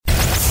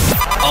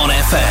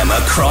FM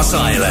across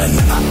Ireland.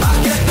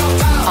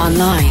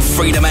 Online.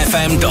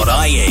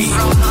 freedomfm.ie.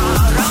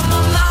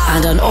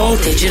 And on all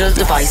digital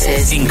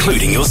devices,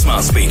 including your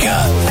smart speaker.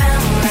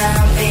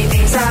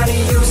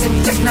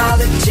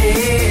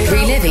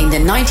 Reliving the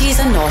 90s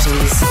and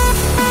noughties.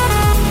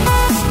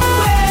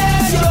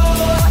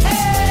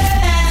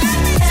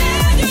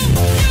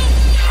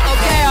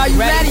 Okay, are you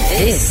ready?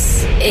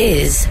 This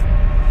is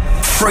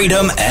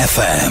Freedom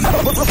FM.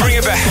 Bring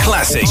it back.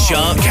 Classic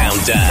Chart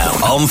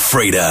Countdown on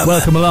Freedom.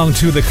 Welcome along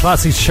to the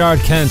Classic Chart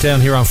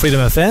Countdown here on Freedom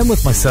FM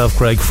with myself,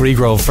 Greg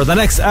Freegrove. For the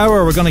next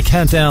hour, we're going to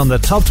count down the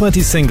top 20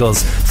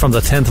 singles from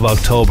the 10th of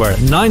October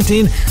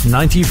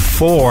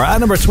 1994. At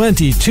number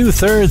 20, Two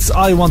Thirds,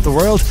 I Want the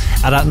World.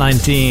 And at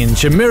 19,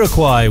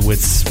 Jamiroquai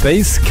with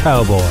Space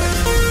Cowboy.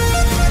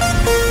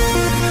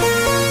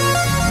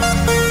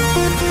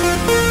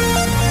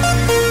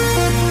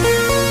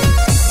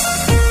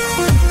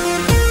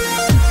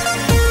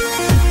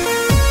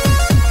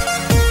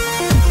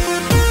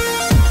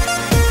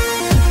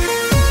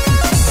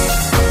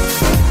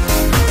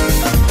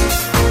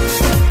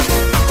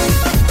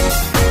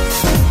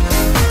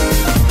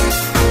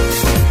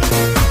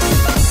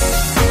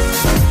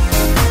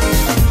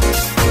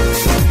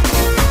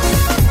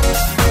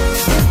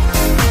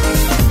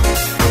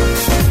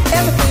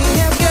 Every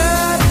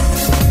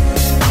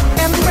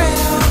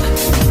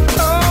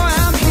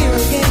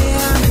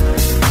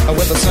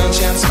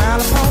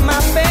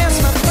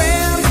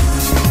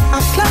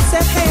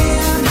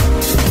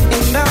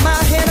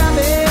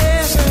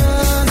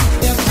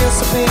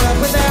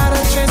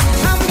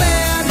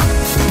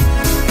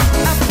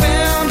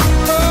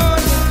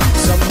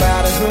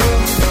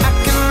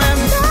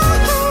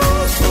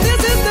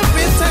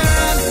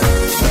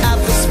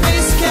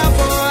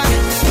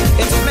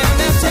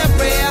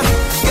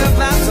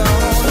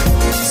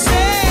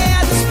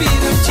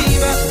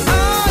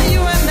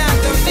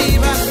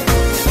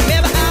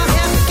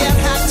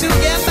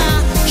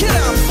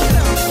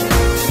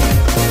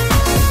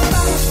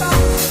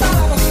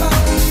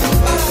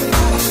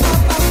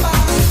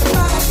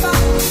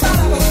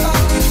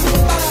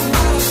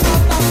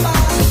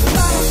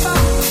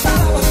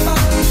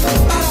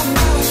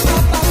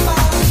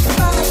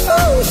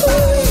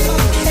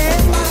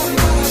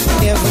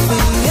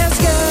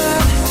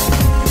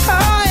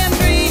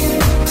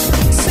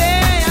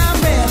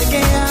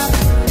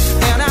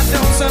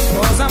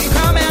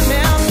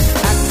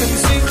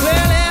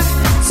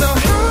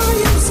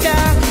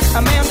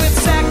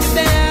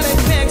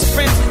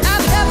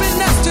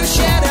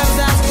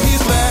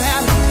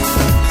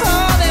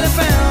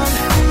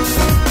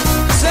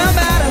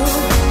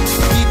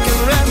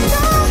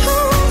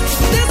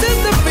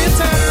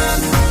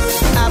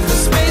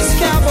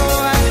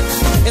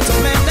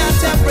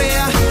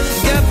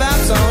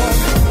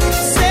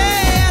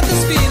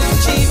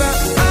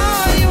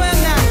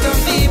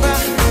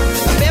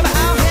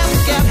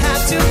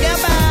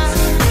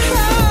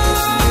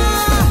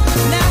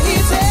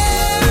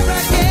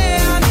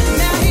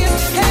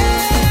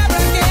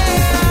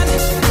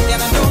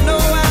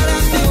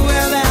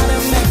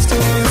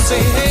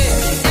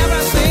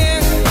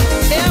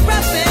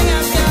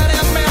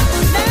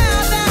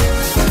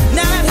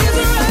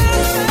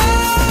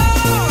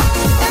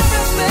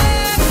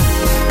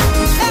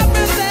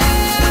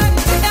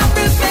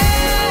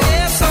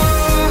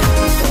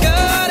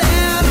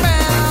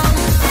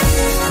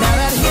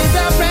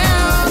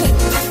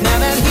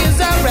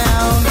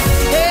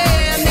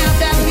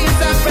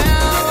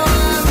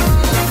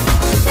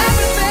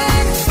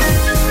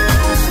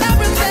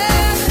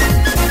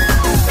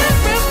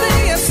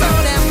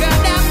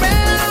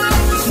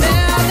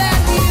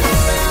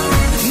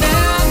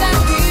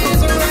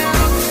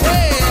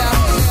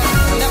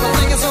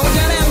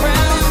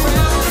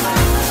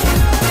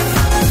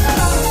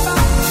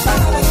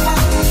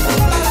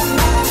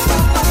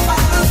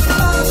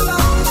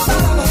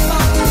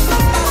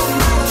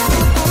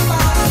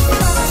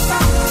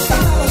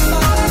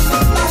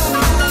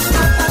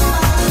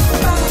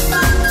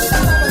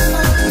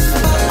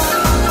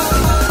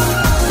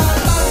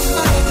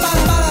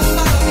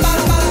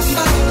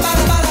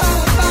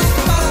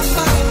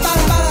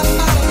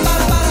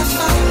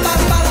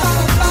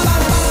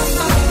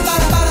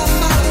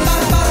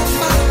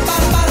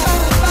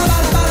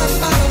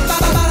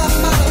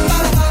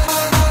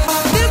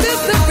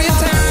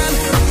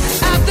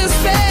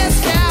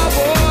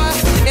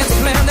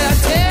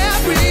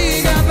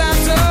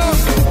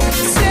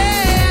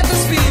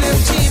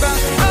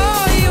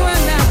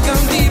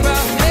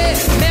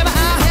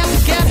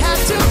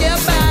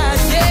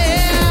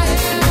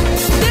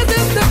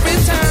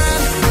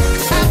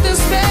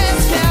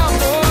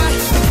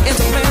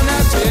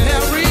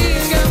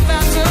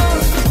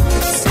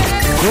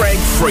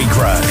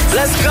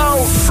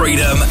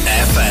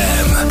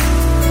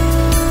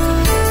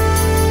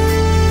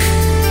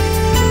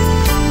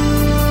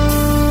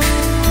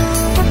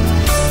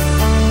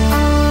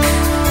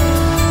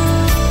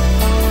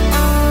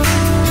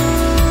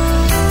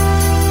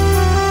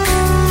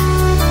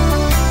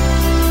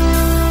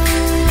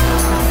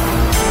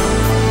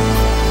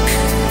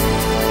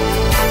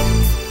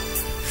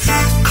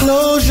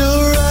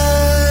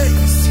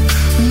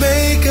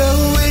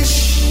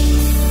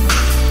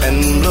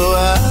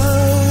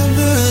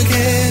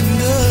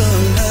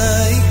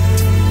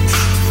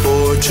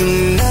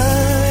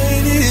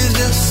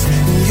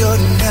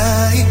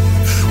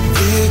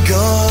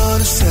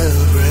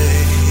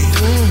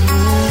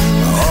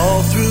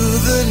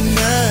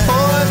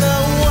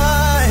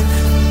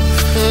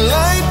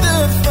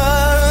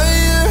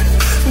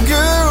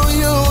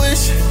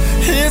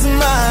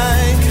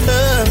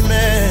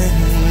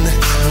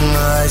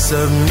I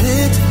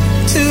submit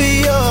to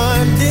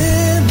your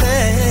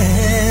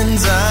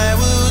demands. I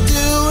will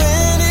do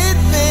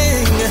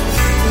anything,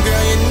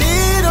 girl, you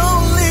need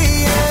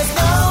only ask.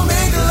 I'll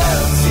make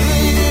love to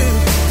you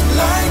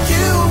like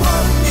you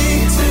want me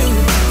to,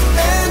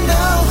 and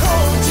I'll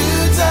hold you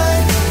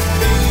tight,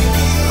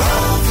 baby,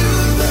 all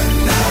through the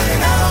night.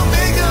 I'll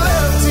make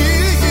love to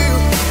you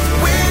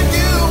when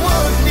you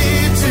want me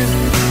to,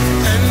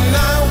 and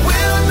I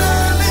will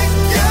not let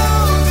go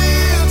till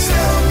you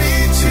tell me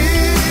to.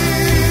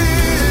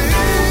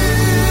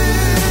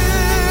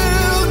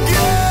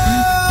 Go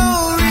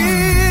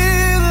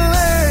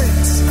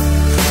relax,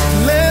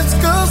 let's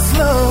go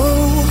slow.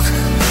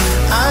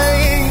 I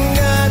ain't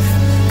got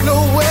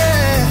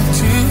nowhere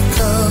to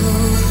go.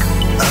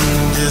 I'm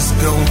just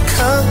gonna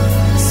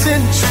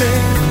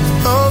concentrate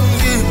on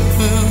you.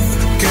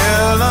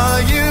 Girl,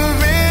 are you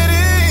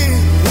ready?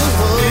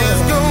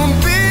 It's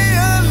gonna be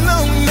a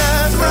long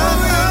night. Roll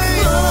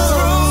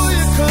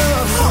your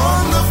clothes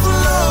on the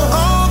floor.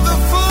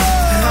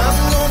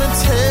 I'm gonna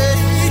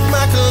take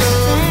my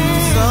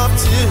clothes off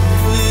too.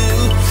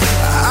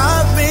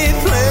 I've made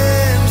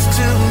plans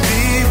to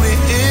be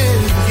with you.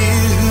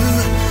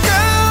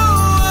 Girl,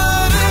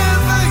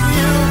 whatever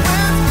you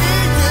want me,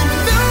 you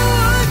know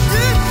what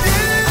to do.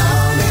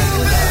 I'll make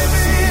love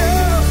to you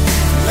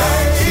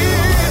like you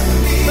want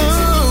me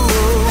to,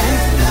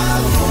 and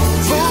I'll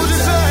hold you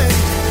tight,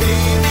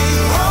 baby,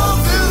 all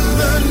through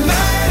the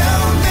night.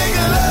 I'll make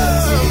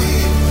love to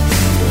you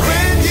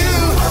when you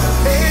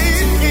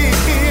hate me.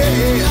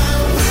 I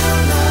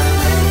will not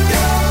let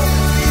go.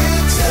 You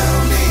tell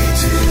me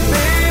to,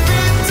 baby.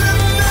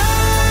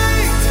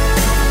 Tonight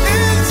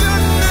is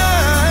your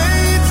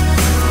night,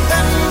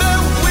 and I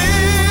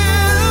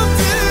will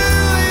do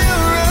you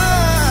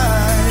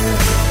right.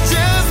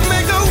 Just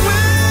make a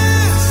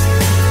wish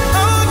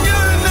on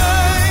your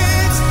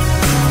night.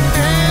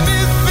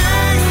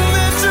 Anything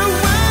that you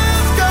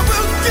ask, I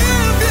will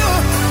give you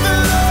the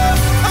love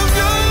of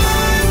your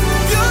life,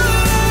 your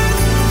life,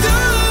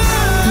 your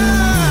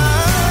life.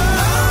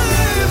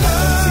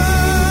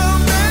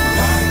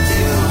 Like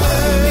you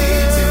want me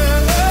to,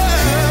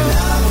 and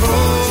I'll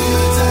hold you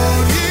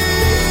tight,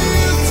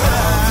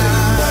 all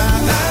through the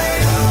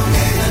night. I'll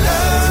make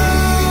love to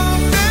you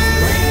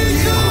when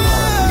you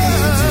want me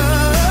to,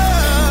 and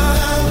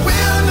I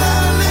will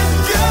not let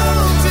go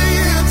till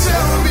you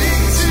tell me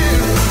to.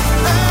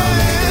 I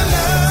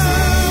love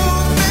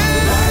me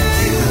like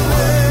you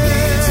want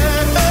me to,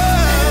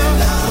 and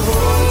I'll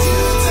hold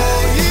you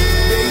tight,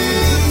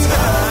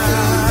 all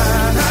through the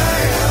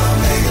night. I'll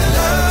make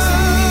love to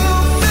you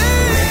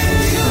when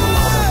you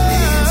want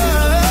me to,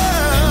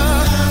 and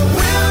I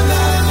will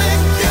not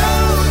let go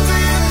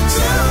till you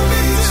tell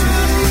me to.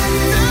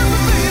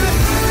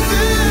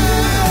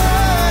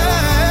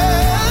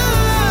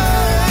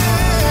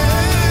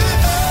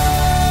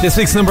 This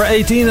week's number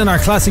 18 in our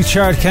classic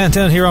chart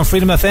countdown here on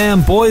Freedom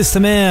FM. Boys to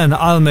Men,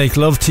 I'll Make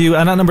Love to You.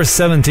 And at number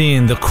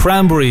 17, The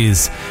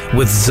Cranberries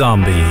with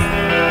Zombie.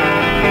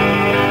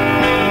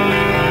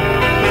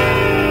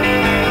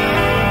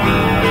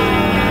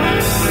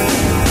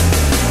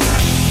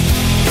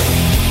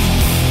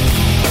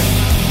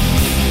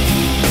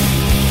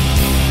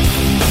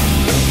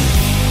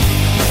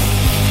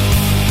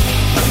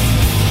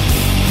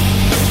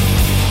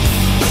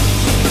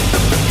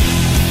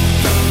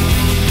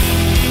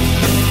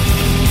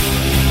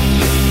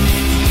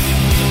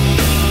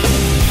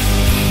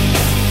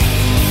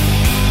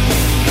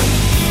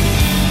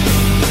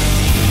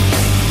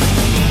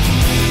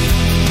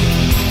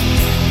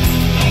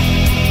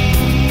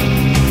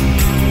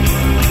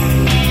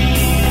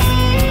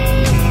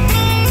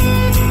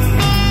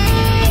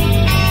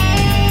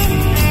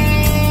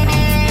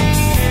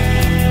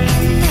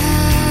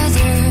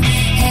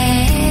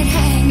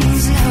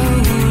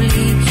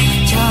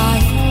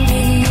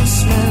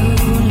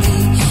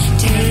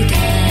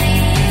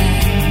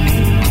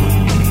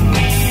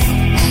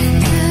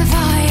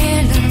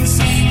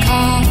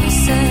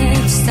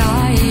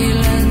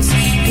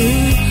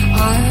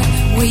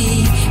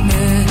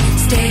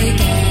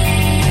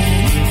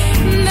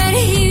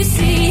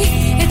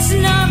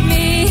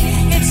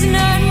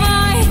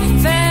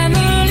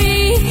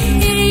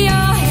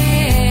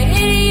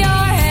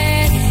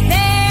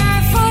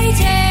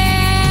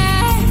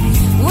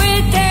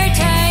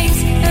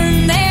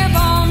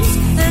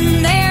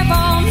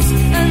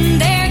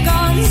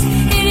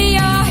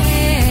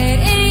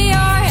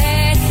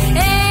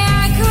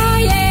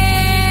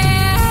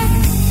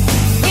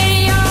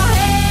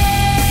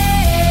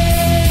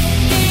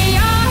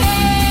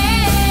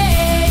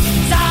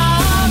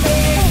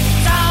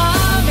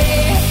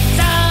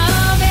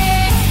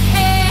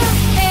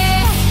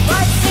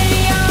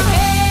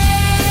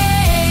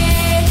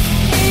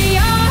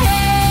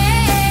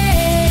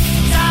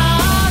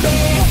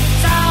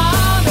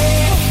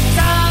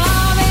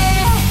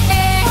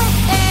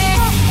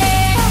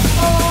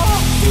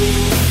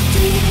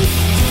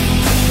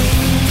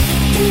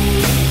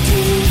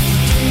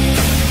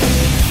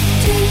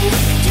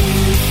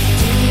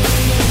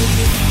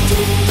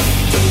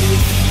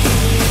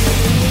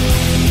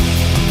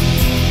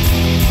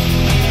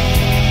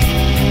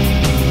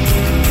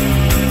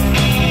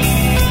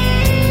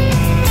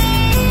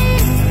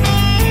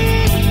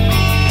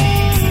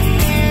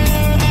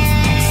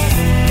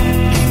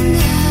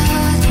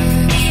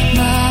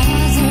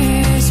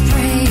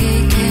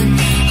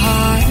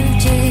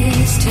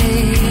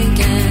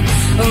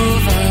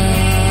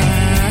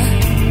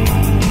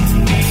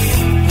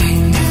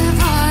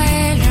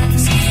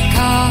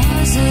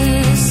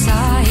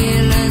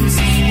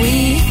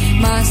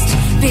 must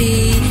be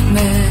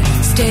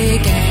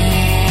mistaken.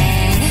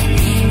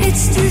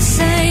 It's the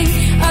same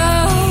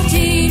old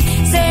teen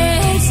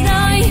since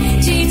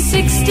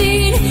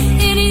 1916.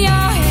 In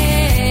your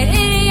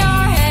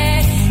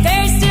head,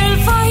 they're still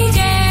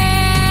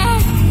fighting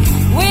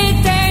with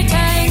their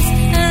tanks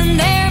and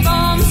their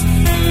bombs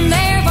and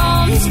their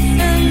bombs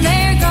and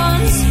their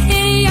guns.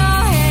 In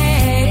your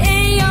head,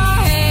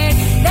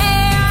 they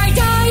are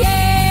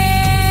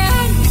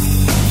dying.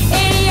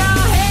 In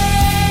your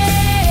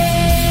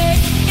head,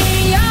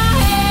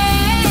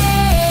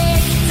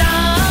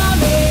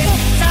 zombie,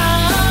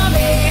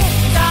 zombie,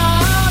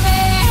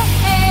 zombie.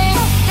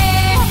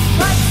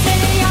 What's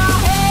in your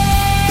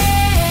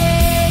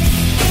head?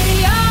 In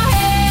your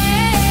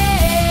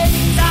head,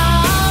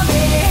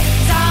 zombie,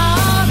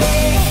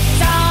 zombie,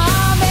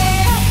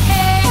 zombie.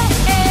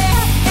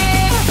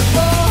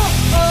 Oh,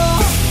 oh,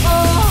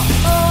 oh,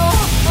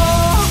 oh,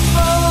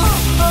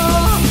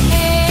 oh,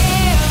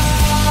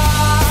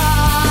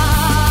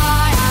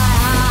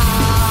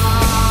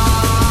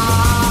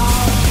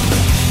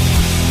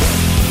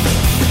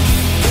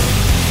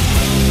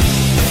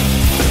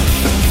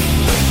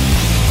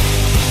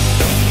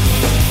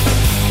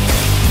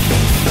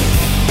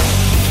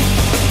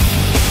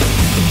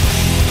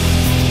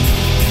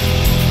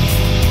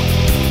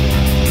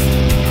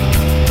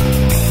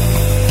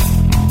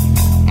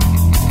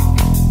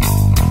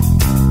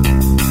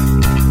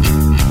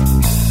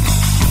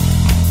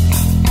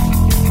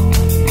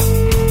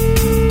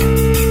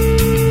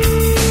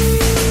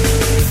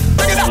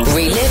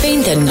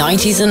 Reliving the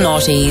 90s and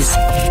noughties.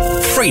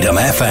 Freedom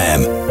FM.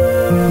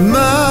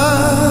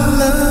 My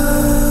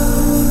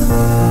love,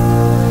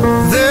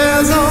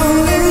 there's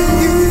only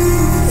you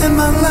in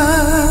my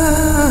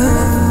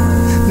life,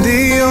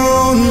 the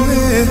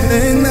only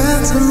thing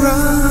that's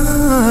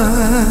right.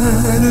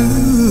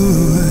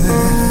 Ooh,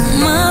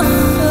 my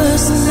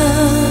first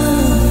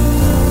love,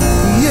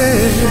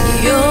 yeah.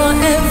 your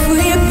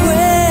every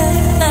breath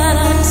that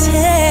I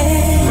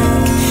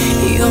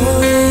take, your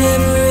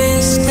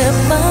every step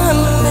I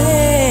make.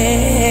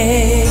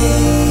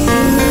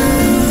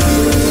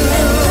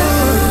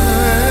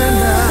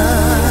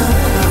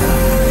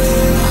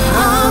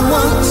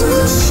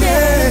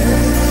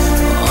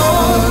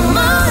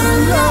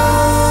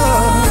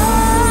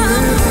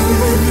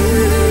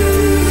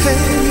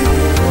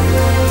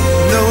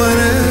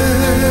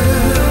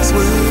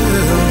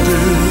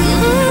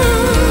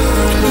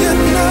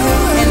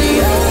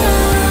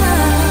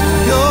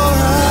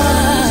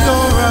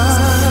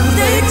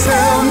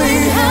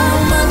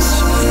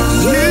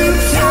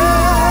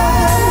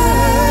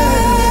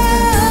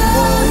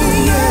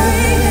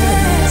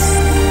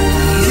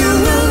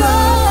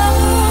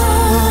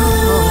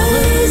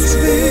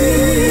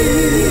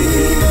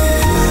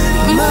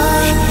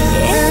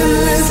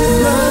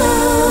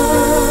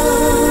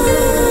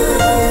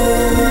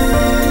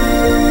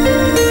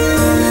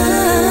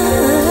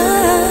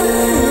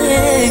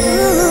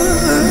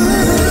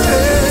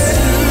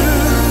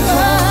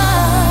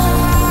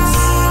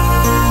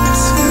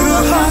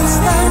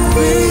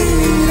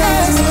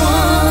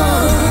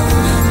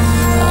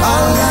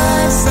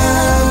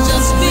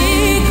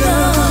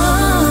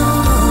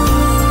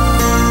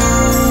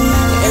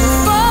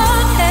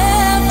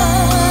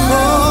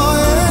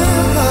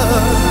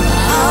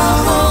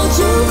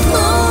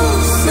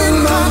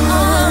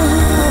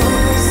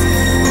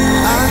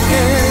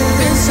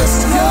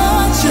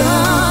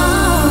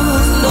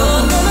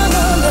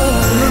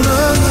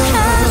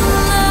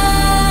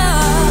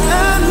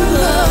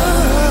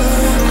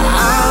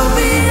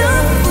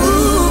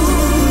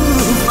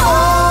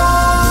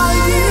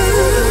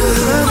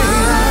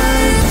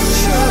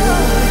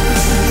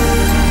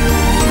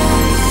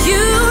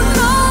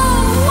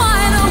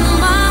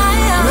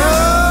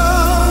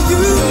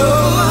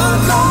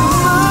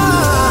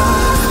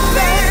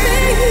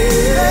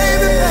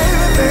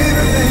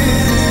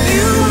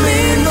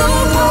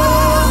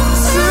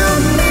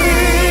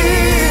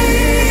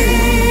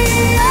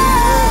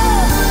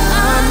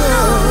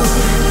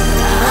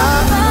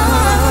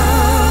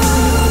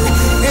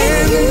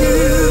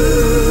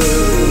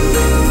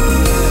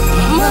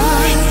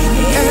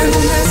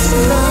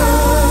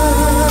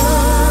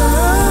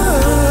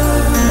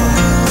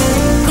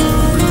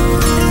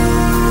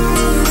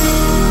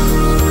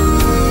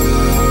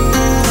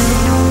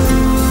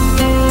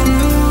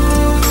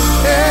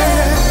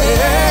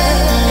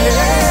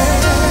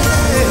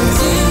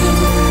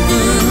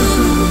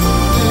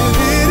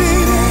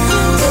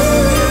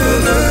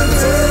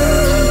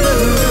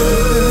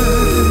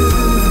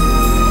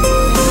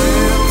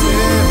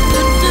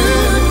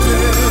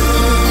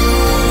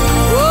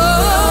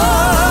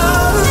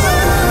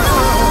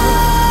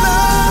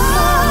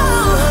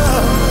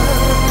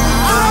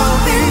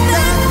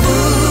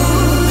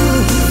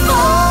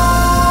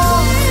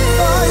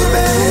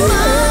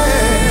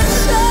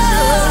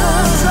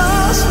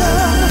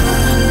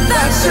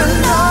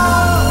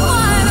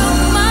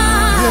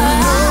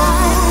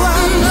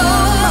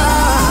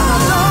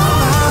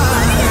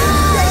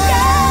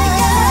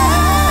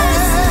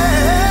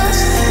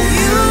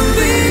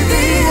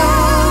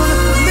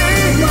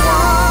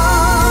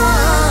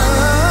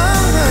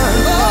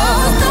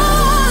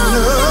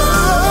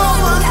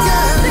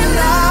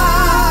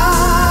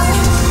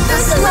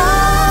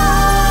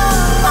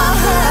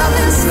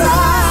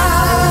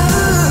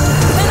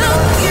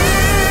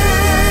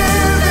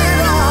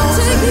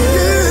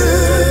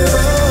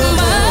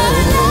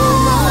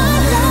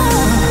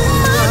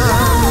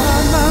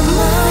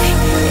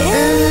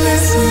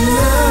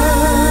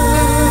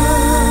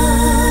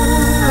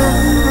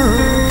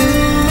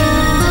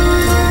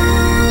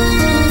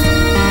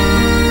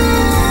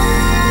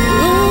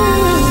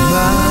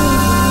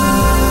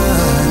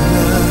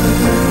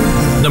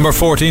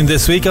 number 14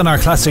 this week on our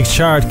classic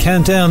chart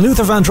countdown.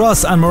 Luther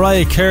Vandross and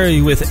Mariah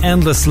Carey with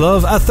Endless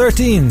Love. At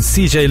 13,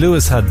 CJ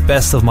Lewis had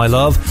Best of My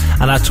Love.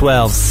 And at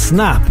 12,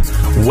 Snap,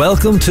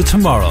 Welcome to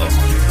Tomorrow.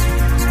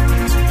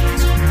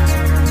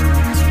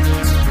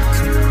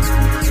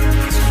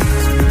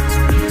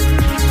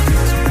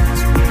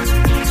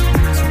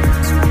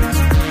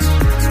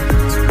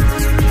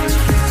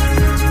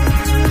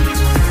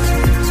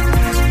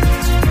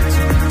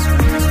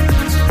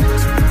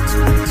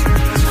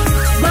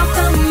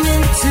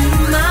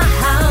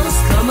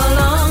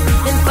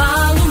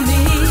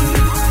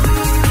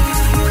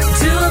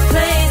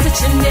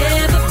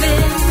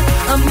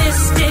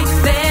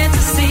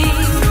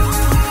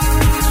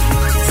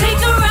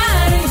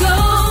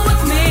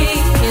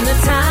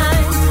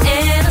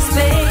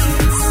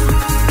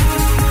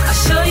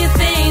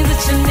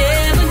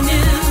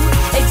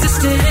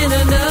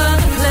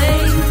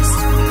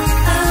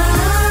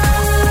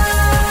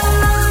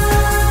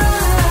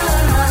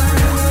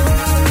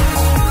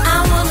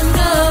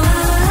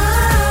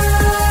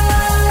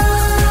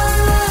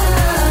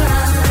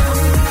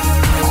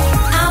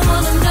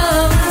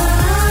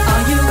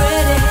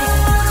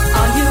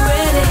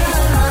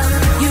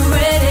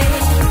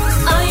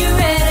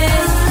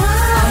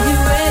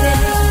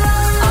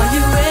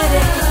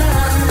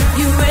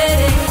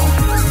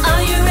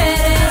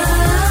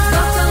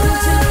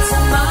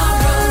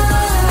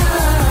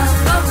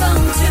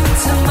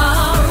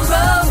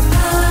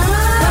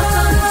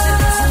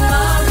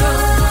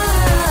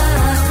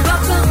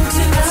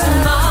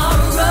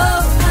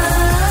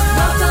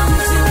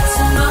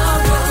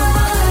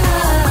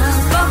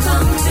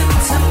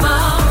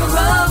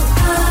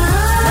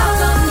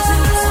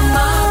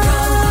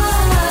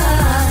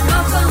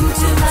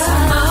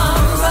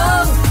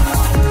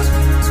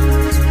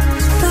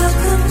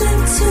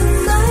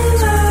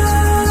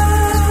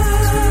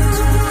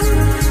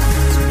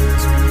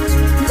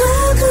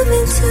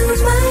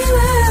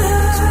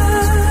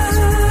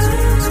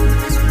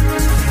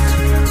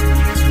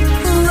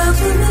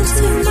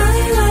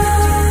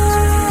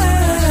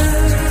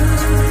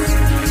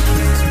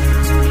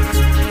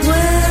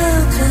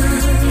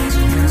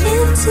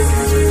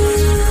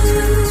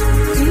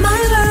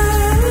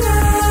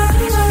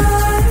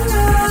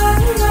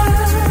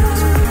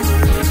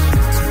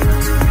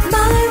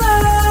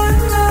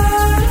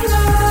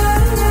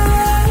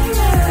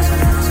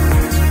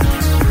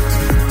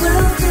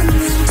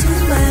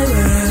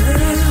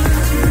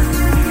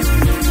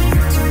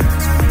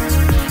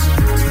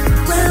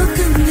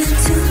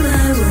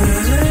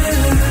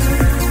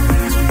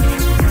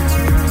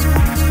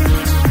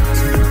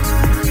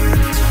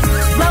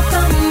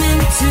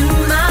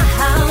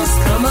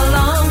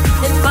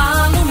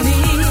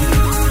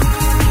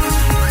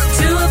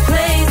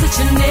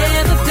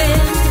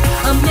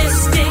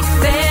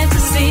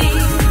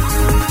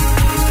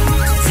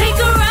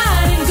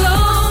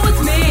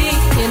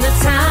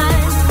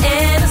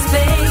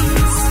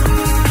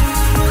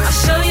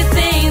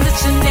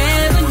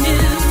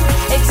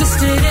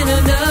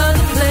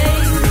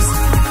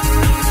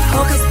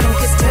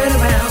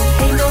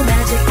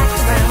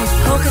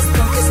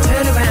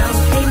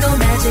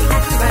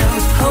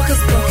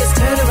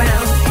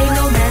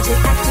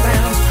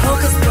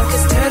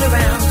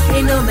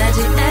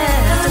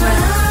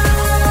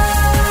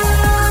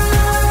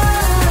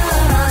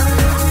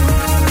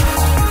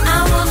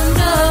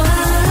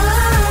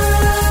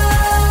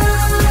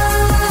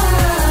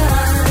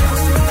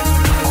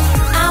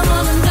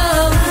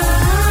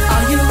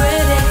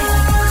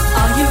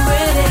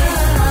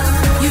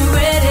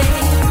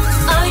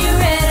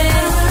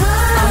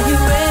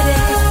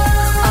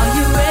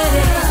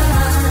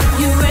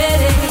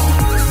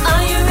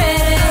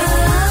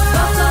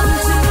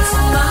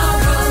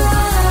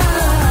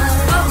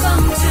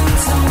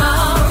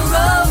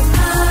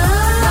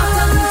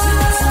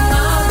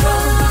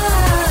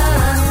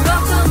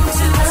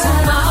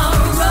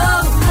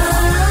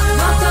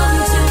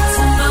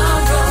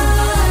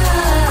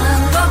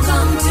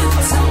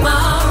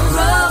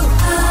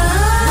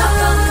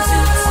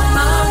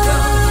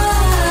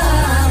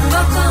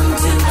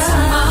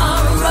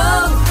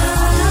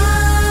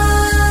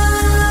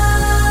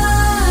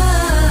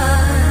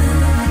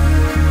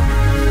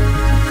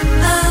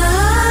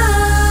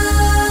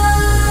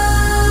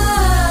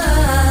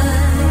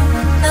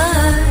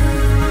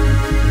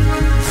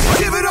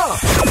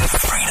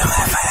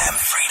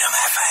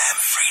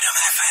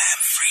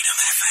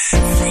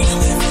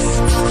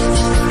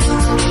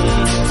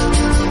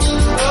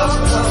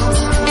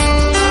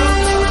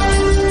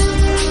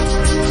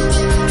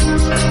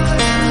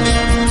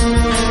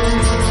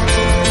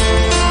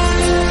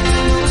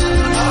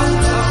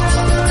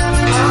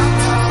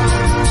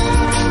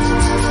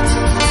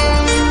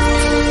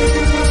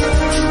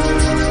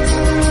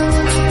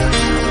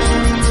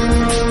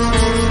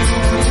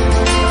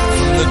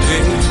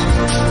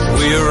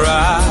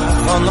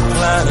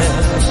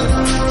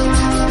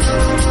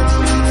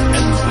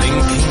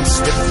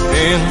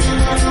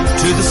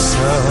 to the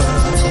sun.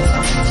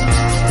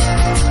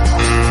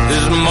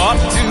 There's more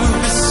to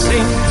be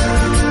seen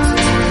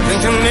than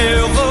can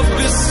ever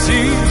be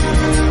seen.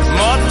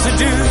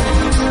 do,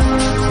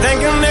 they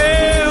can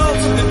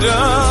never be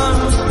done.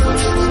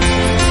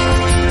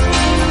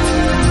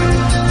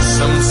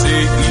 Some say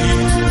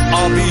eat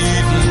or be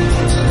eaten.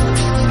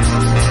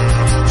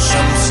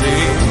 Some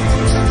say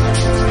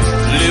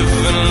live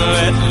and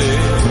let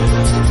live.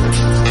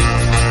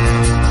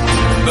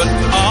 But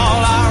all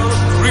I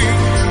agree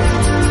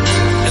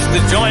is to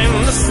join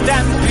the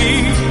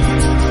stampede.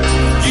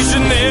 You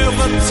should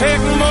never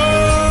take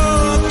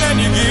more than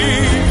you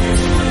give.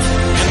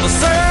 In the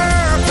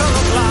circle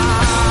of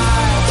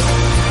life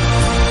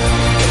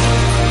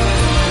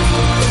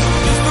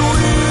is the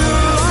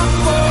wheel of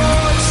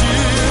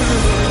fortune.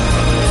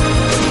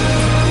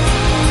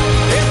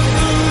 If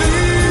the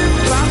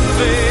leap I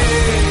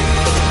faith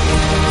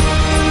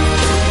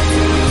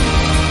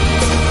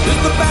is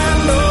the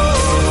band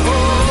of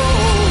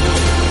hope.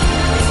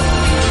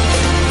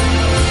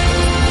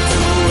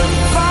 To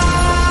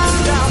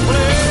find our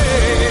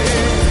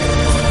place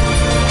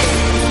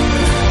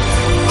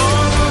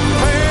on the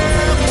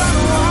path that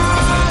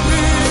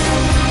winds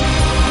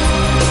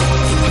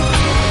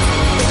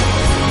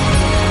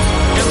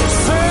in the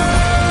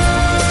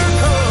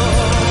circle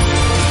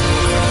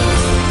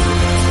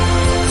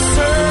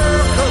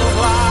of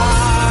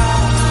life.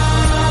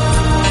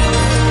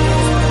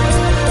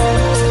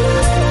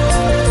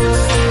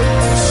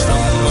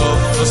 Some of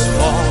us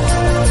fall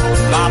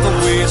by the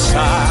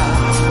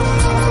wayside,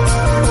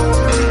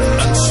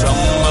 and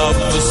some of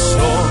us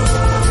soar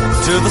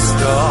to the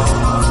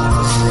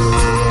stars,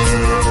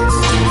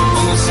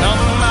 and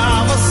some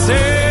of us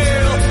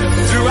sail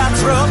through our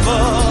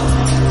trouble.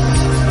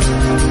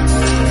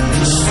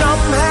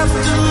 Some have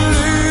to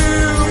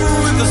live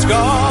with the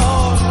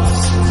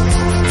scars.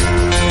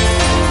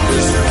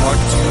 There's far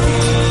too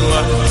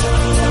much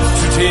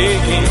to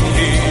take in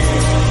here,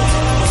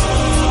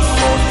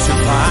 or to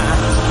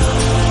find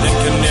that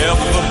can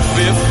never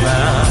be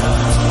found.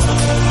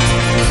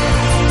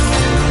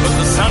 But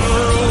the sun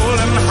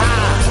rolling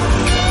high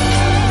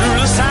through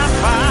the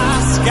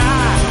sapphire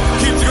sky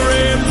keeps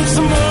grabbing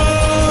some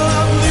more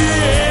of the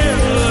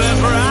endless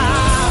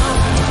round.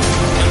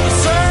 In the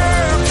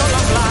circle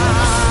of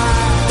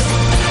life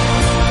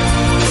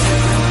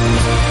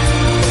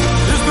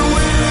is the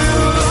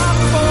wheel of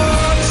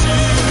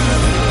fortune.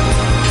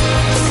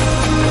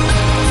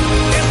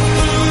 It's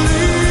the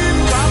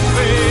leap of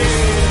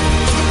faith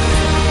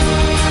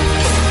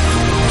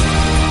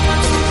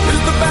is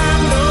the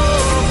band of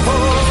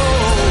hope.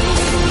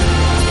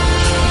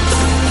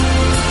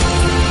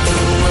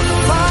 We'll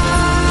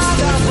find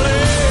our place on the path that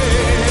winds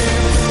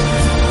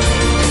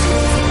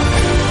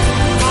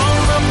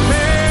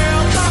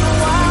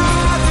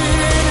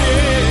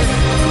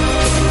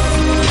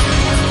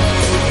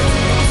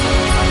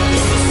in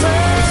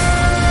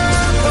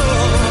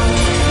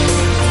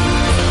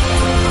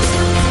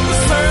the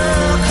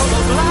circle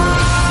of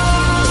life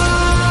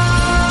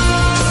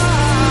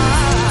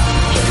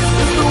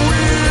is the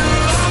wheel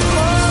of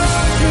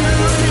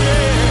fortune,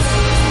 yeah.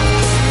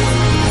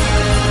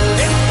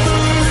 It's the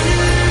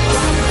leap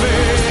of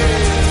faith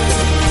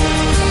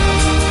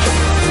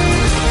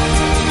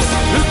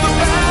is the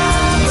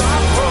band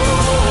of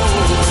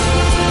hope.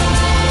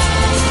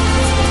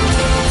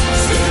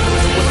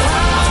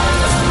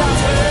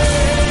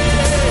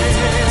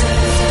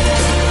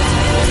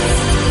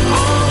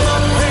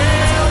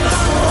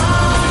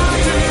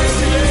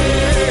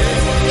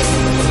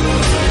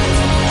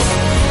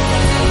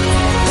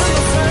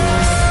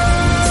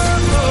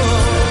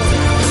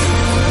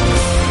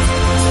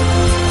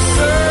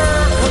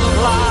 Circle of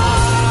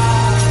life.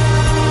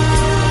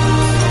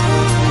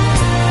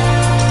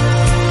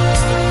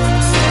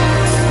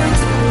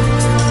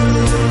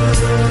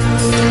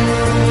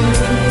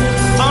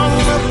 On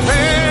the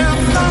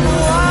path that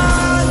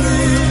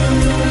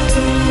winds,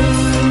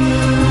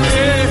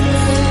 yeah,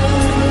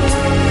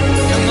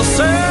 in the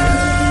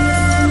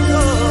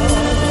circle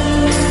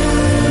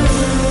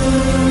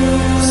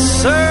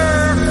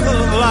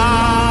of life.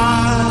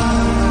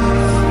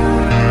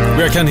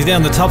 We are counting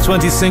down the top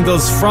 20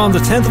 singles from the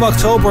 10th of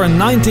October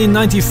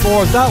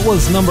 1994. That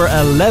was number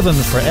 11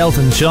 for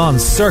Elton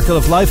John's Circle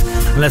of Life.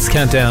 And let's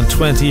count down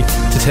 20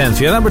 to 10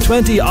 for you. At number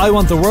 20, I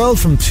Want the World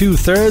from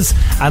 2/3.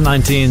 At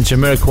 19,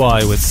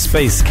 Jamiroquai with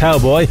Space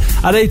Cowboy.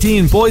 At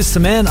 18, Boyz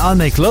II Men, I'll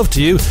Make Love to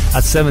You.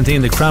 At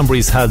 17, the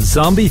Cranberries had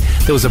Zombie.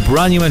 There was a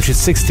brand new entry at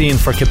 16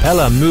 for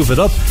Capella, Move It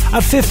Up.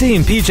 At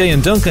 15, PJ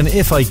and Duncan,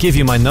 If I Give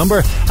You My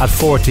Number. At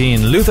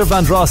 14, Luther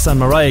Vandross and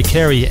Mariah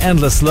Carey,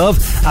 Endless Love.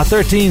 At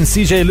 13,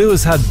 CJ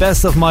Lewis had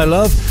Best of My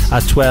Love.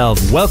 At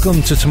 12,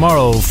 Welcome to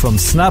Tomorrow from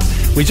Snap.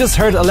 We just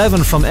heard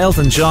 11 from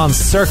Elton John's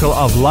Circle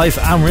of Life,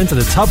 and we're into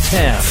the top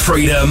 10.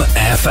 Freedom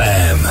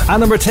FM. At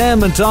number 10,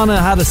 Madonna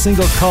had a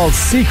single called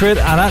Secret,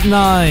 and at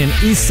 9,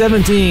 East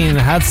 17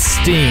 had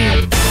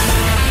Steam.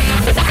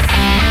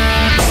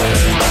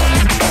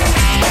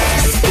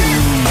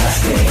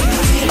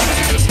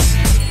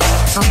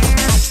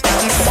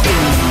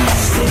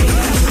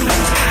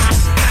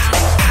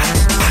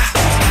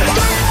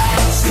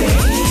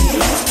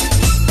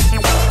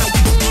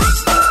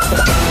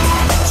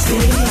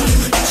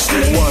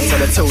 One to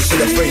the two to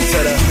the three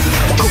to the.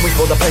 me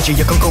for the pleasure,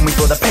 you can call me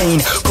for the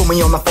pain. Call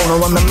me on the phone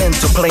or on the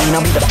mental plane.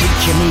 I'll be the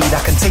freak you need,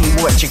 I can tell you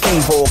what you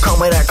came for. Come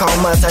with that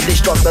commerce, I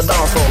destruct the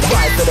dance floor.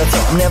 Rise to the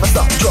top, never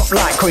stop, drop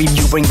like creed.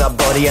 You bring the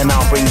body and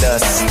I'll bring the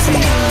steam.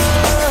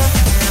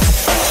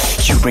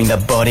 You bring the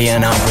body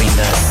and I'll bring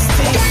the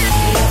steam.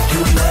 To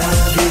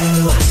love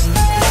you,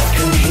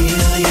 can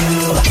heal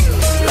you,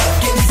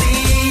 can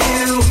see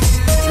you,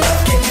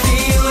 can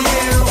feel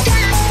you.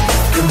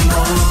 Come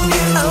on,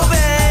 you,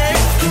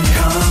 can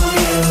calm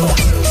you,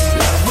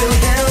 will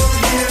help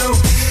you,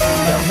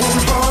 that will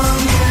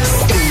harm you.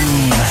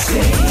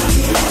 Steam.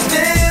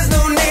 There's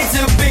no need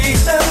to be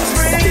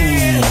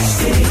afraid.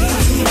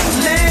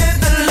 Live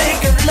the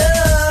lake of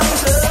love.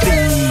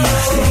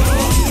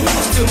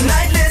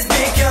 Tonight let's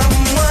become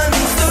one.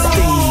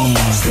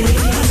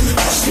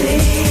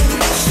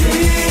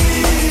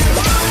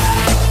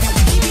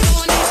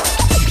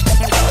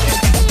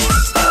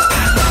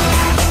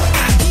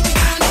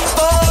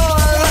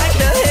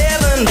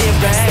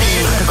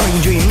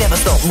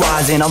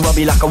 Rising, I'm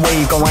rubby like a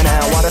wave going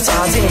out while the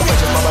time's in.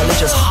 Precious but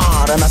religious,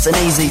 hard and nice and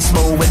easy.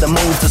 Smooth with the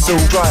move to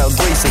soothe, dry or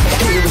greasy.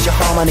 Here is your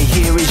harmony,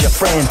 here is your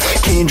friend.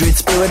 Kindred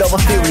spirit of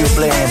ethereal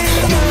blend.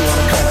 You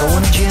wanna come, go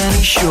on a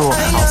journey, sure.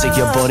 I'll take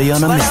your body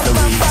on a mystery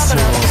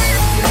tour.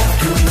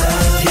 To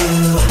love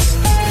you,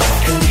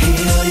 can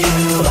heal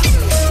you,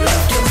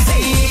 can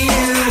see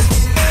you,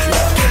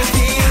 can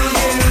feel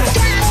you.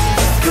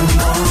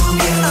 Come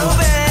on, you,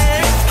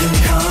 can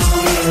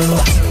calm you,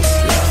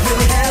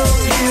 will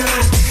help you.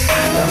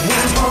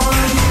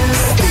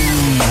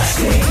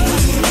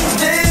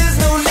 There's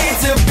no need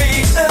to be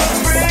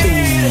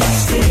afraid.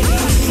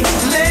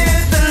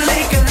 Live the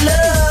lake of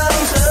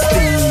love.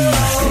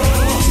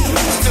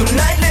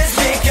 Tonight let's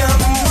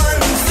become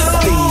one.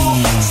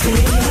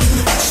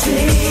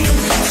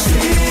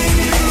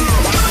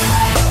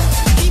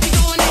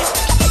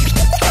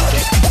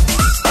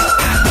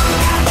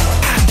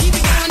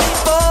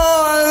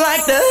 Oh,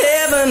 like the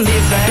heavenly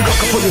band. The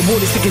cock pull your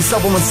wood is sticking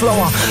slower and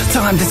slower.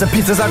 Time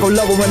disappears as I go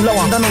lower and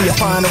lower. I know your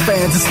final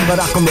fantasy, but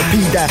I can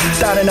repeat that.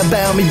 Doubting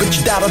about me, but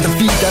you doubt I'll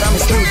defeat that. I'm a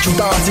spiritual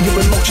dancer, your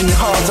emotion, your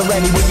heart's are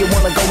anywhere you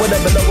wanna go,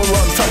 whatever, lower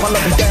on top. I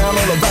love you down,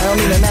 all around,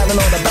 in and out and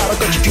all about. I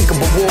got you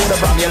drinkable water,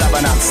 but you're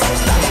loving up.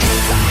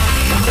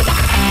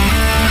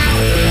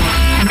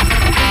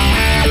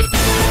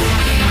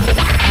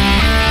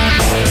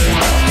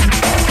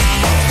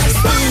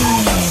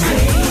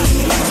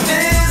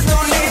 There's no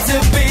need to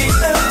be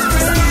afraid.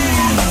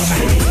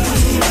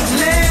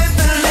 Live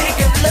the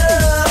lake of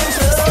love.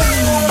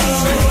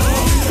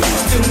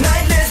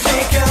 Tonight let's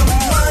become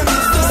one.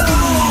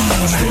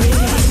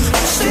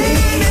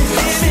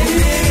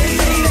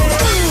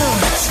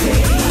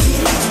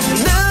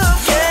 Love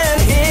can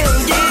heal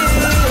you.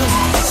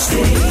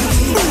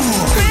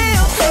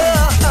 Real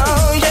love,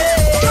 oh yeah.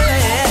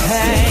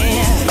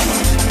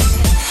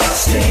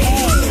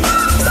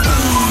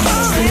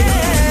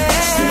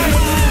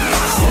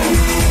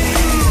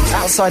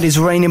 Outside is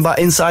raining, but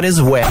inside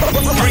is wet.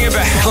 Bring it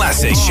back.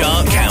 Classic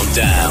Chart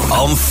Countdown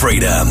on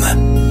Freedom.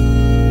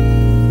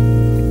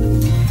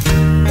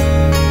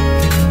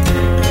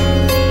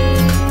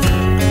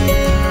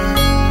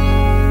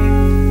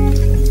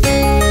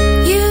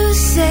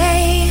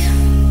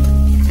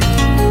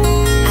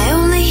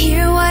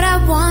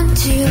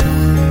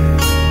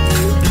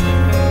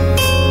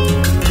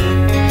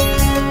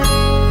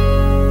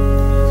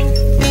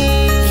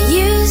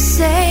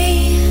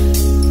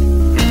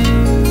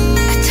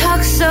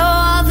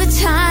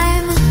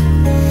 Time,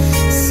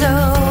 so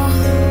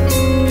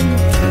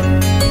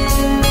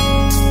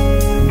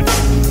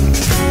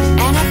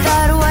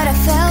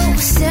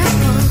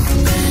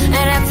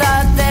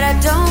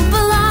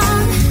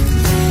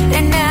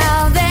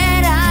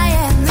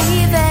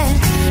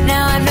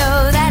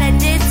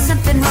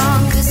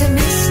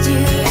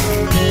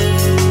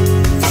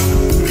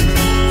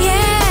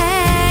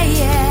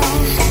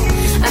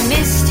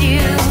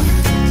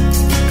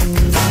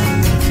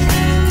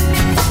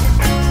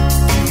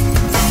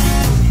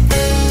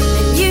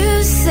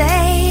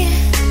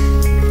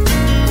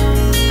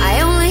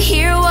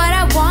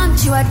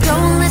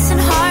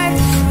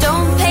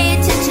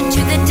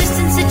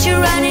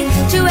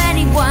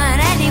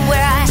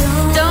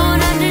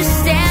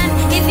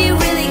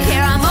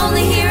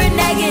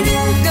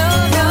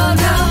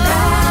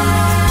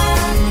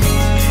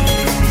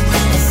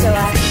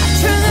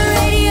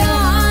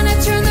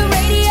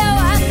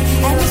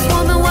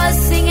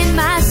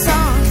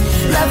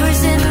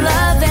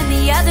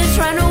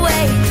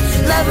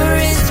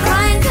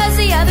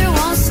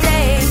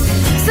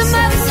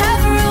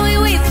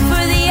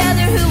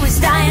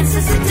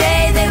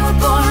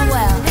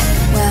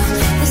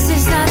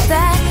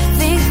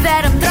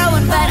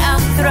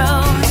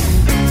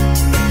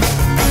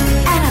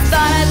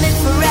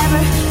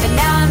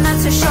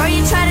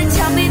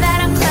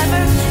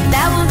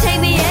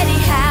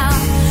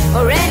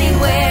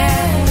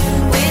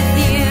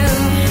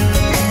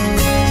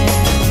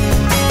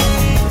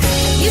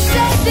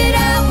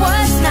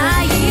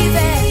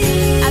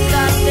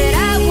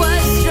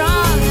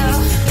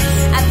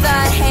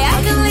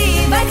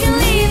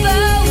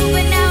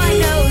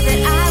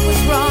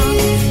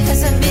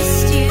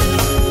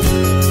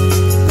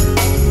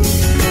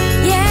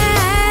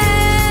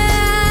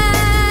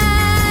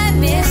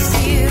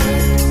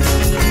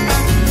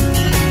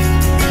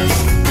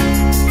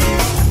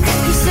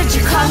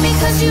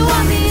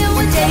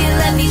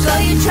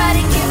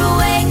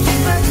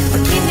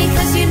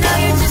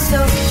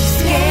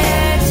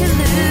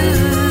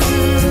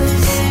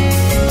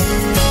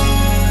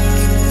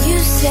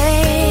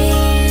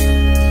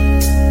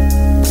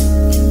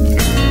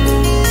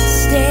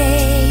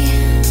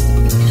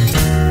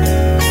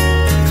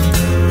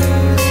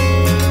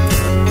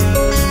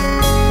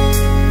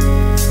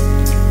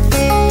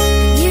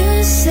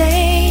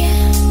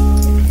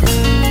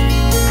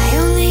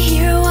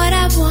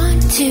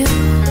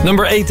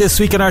Number 8 this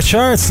week in our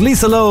charts,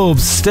 Lisa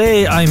Loeb's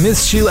Stay, I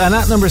Missed You. And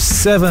at number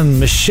 7,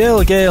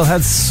 Michelle Gale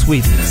had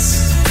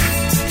Sweetness.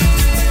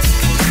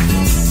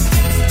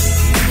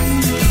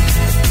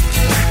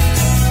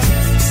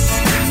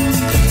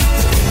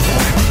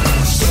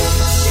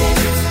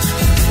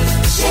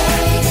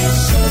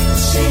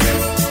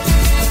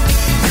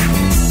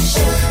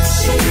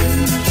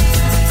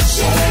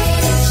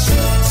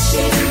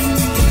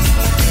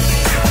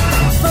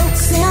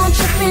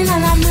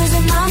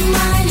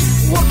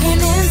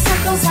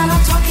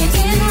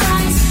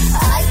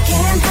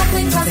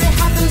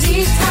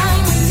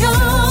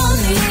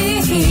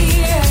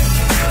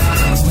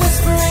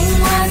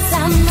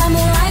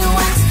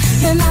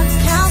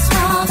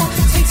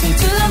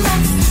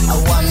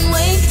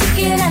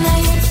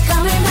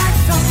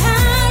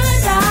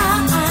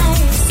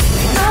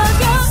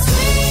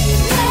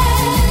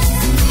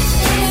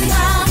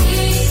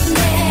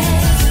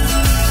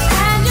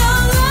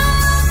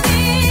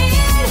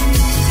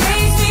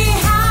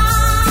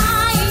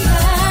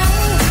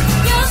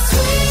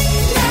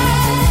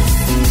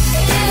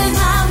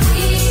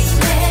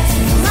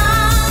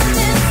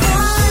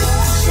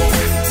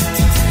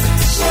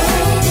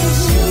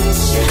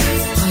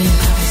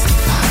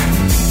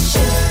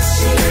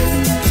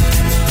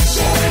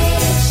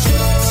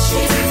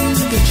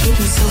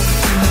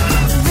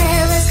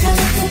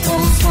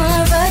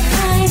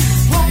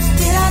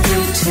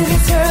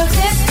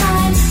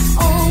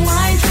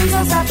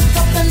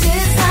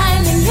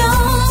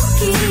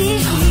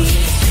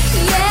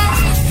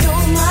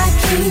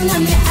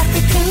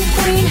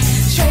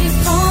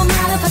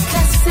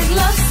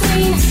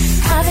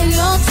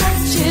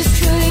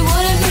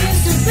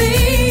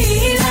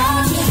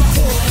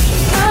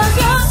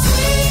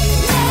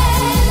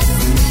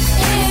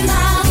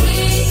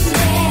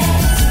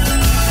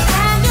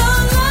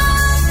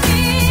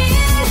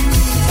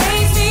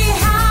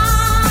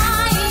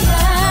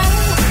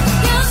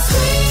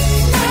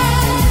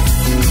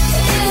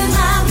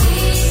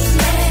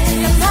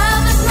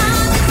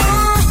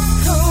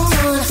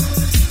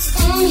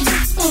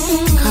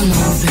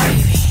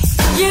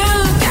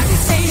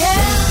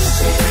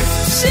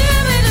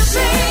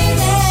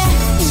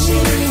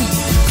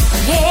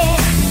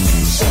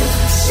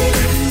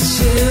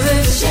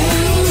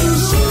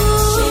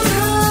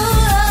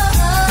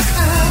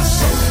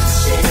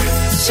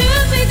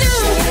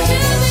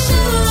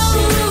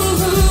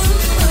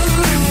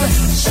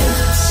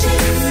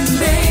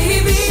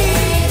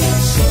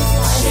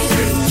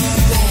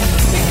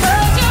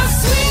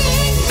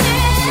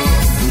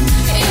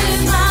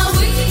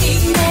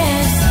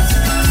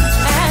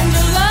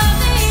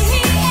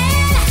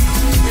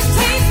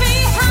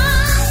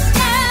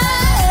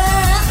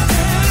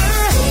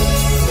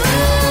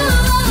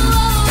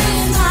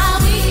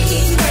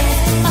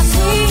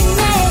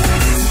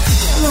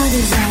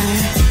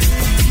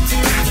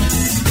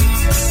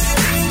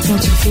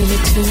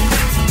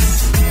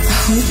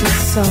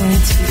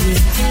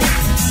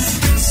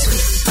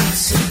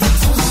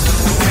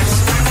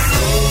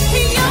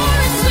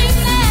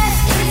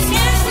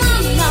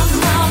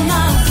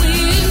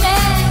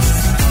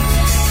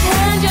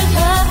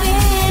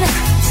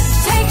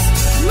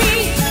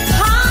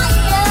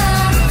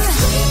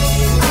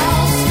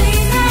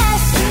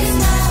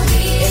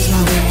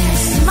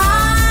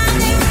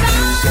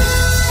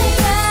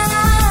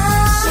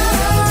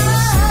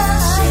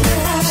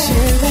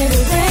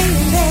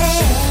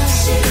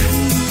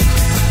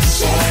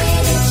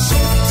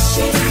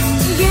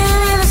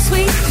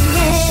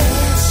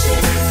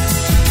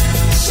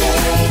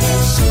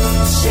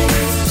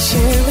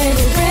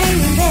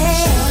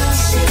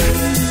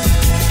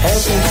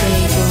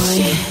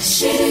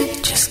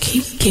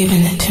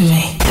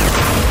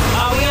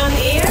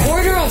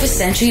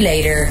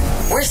 Later,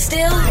 we're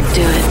still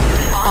doing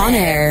it on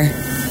air.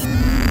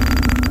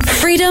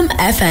 Freedom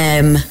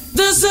FM.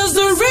 This is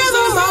the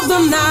rhythm of the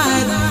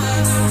night.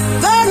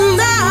 The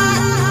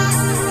night.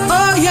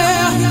 Oh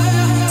yeah.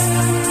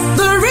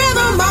 The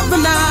rhythm of the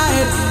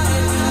night.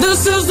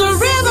 This is the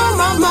rhythm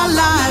of my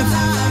life.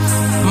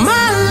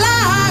 My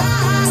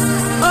life.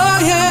 Oh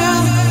yeah.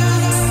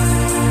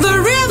 The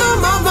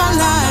rhythm of my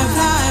life.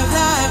 Life,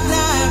 life,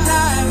 life,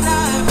 life,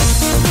 life.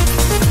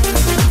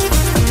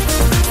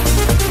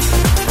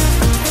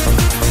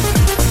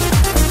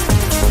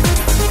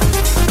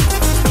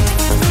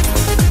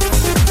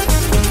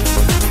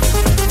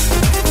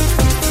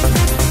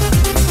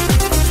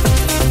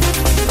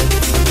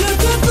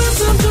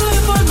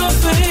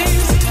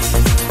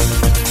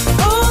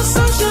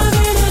 Sunshine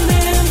in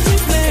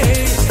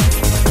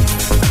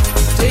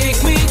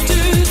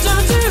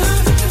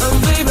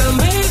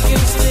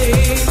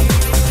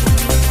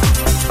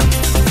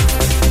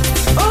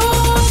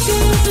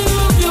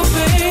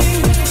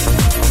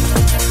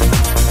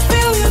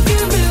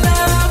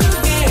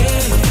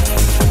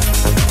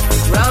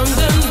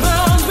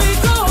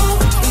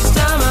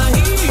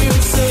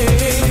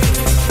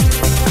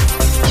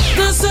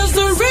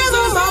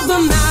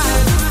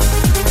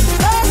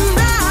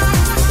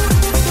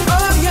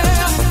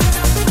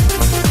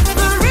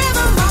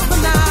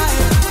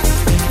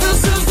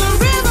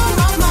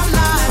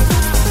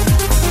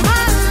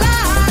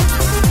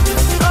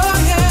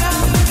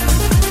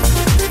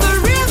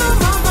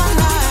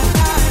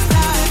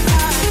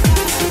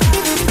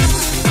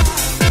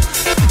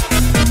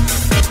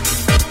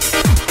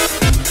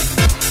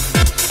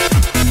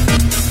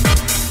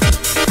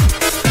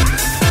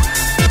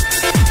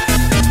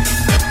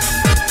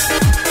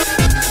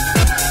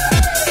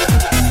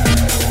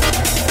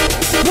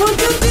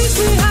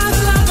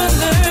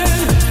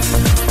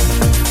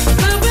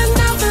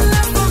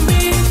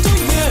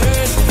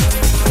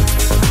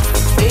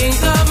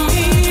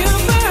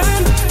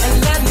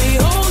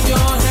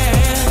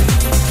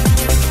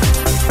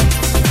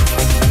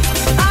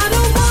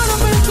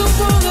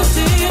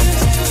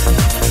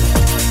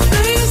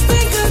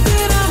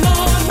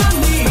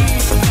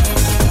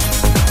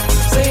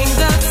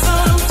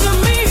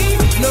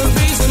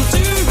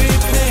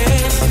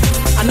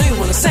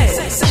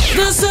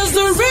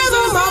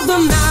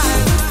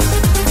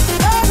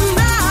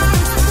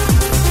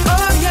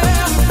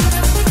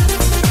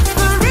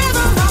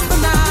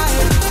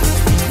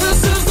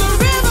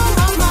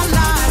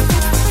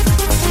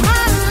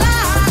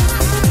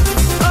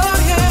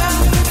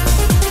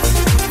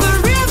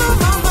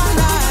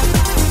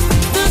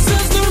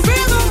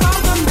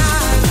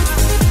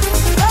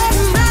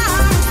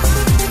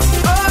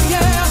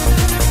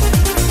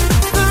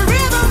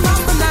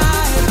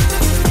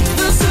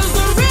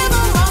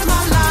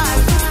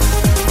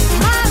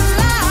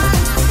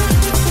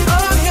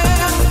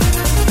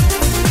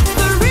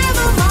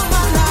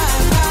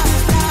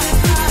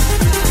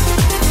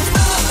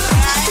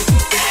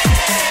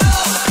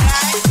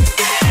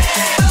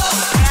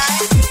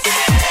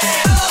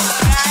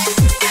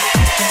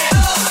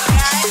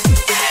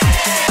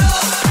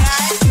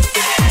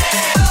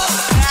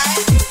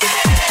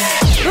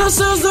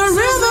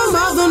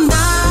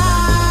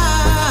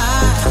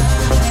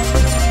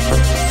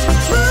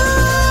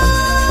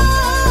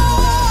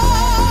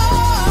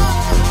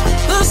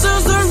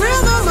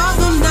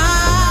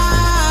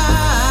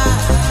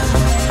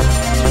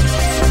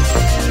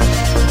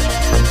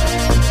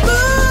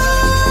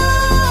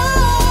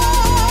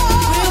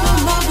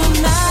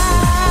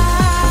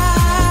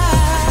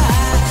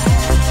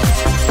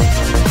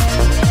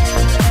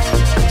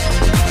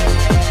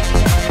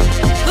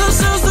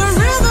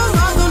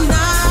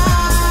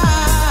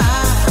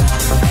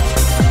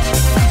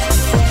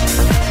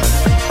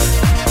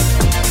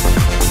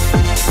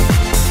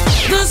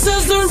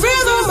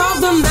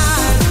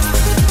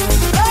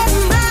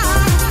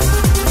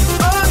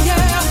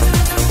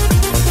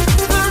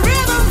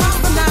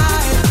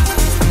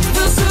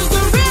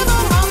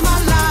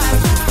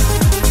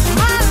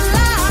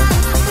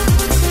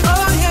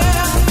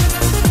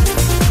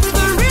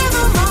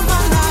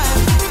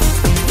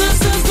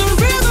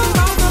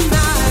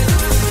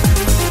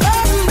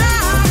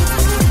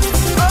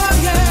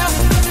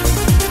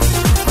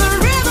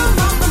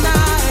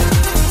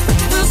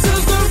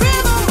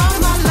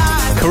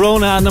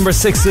Corona at number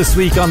 6 this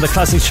week on the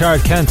Classic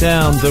Chart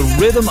Countdown, The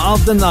Rhythm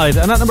of the Night.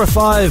 And at number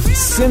 5,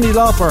 Cyndi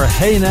Lauper,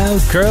 Hey Now,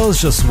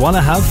 Girls Just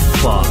Wanna Have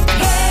Fun.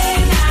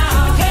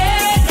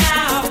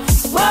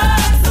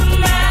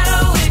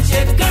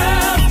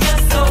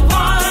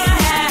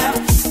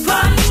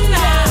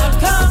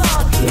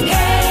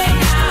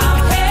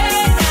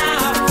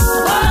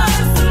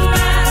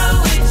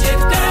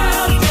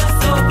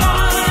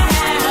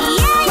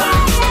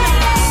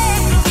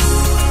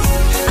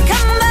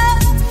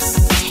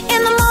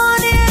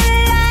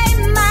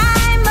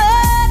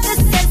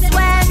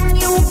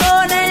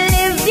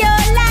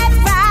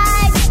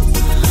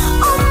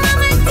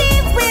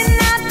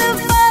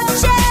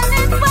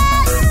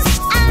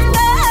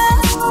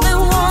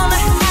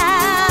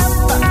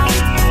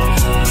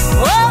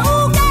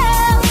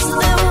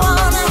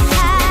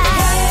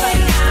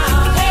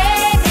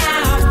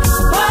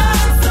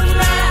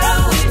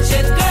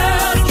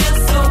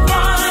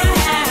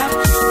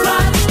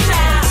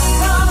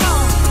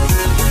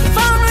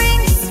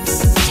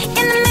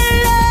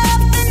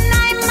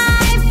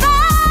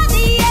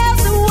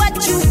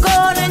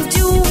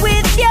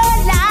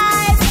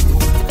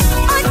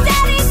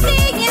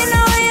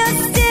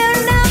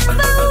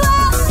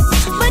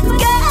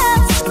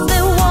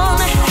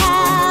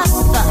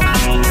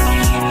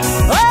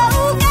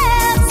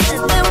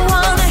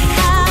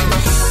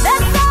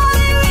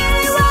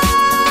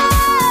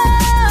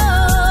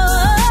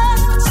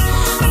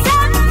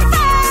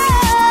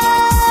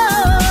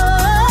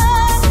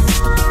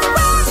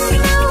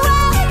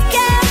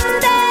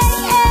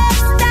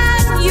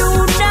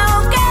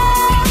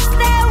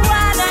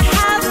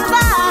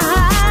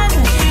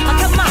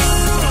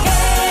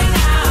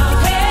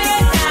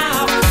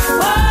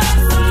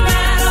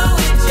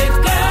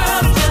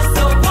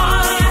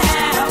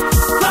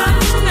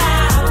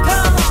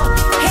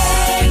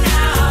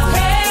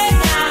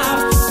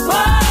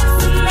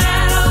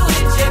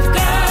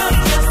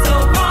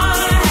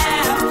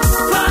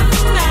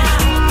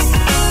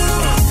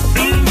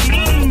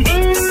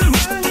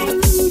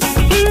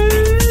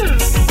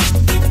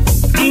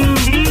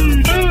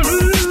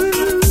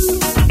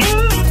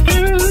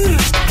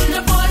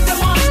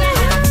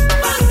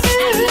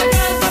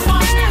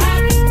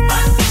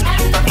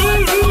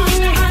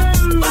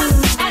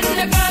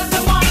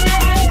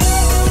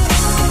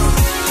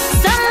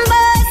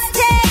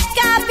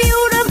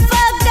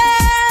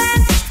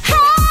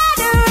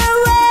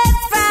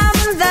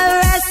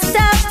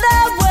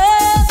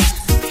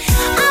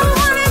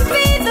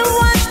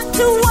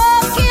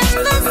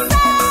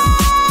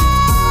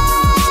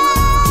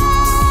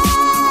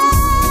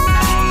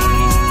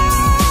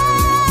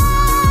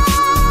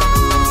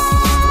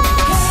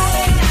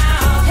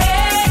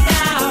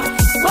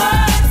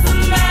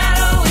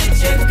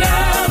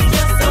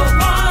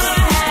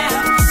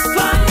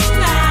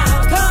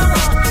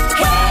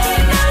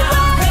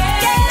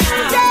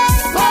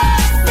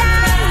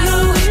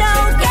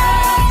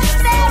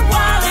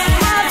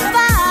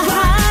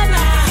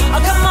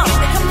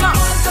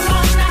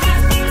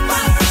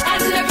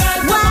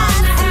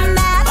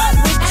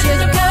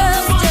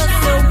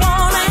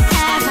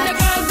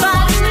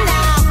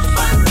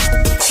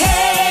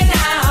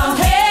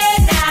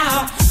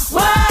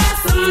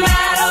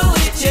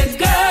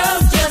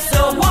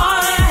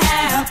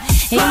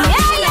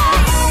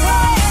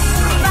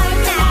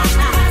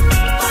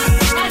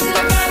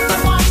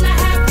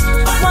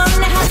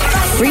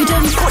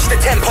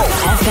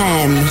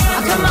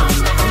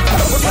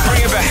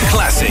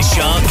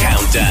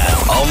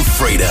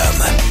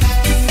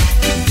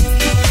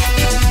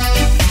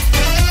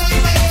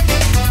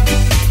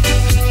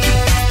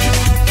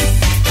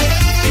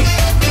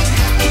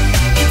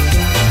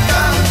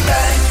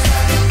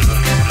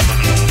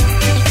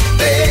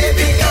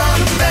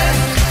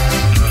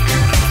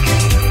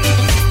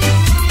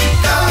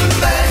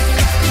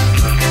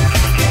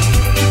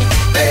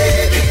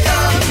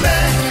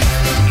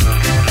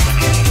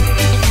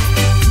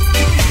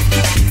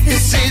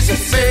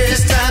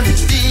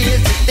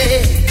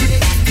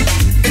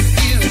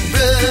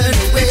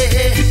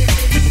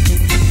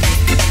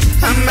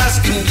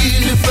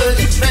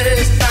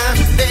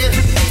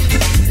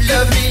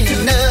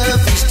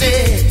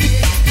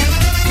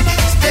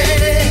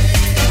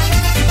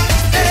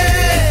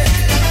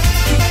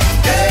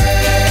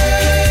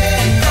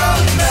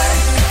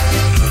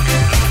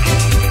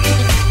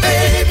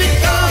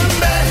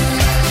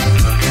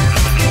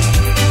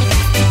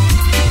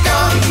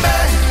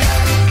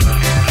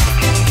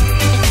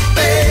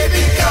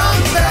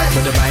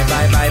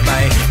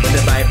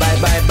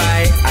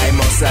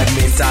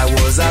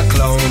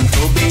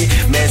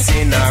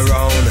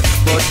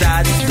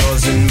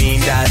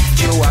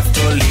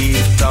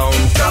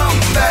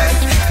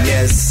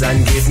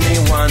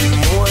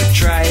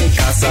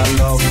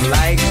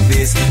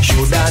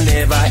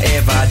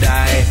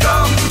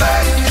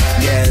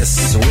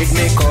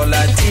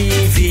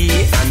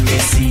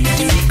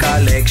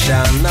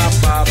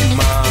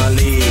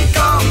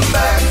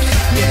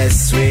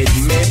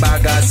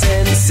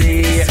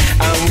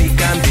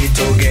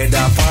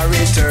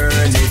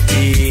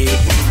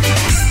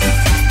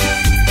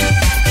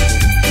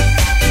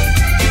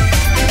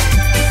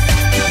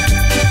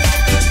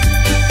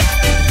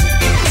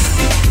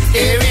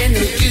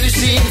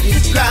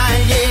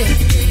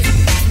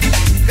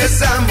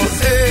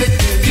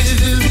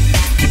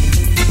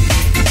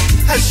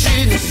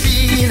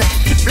 been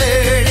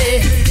flirty,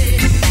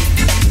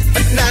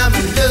 but now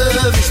my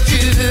love is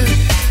true.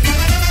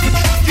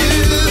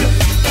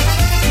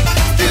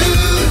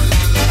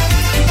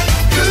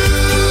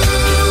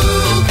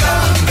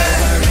 Come back.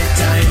 Every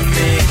time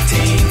me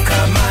think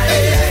of my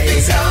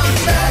eyes, come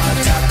back.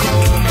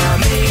 Tacoma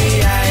me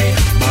I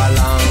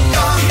belong.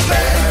 Come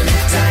back.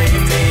 Every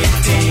time me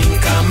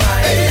think of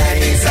my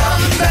eyes,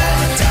 come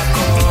back.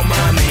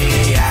 Tacoma me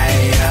I.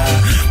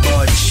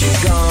 But she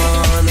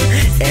gone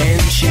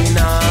and she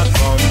not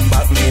come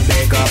back. Me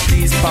beg her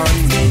please on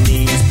me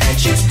knees, and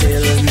she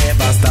still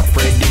never stop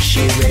ready.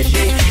 She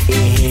ready,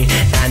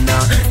 and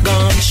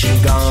gone she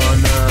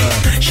gone.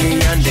 She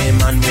and the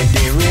man with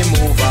the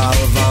removal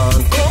van.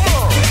 Come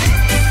on.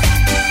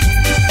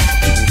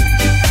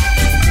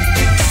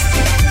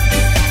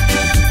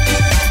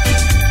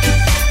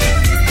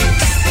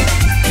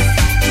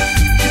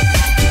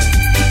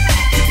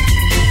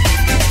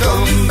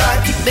 Come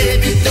back,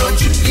 baby, don't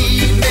you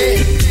leave me.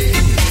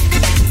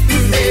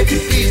 Baby,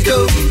 please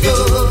don't go.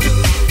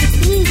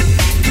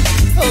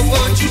 Oh,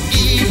 won't you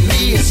give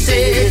me a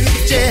second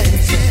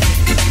chance?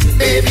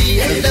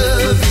 Baby, I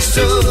love you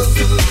so.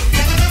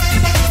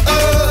 Oh,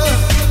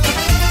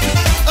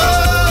 oh,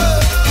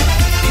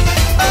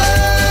 oh,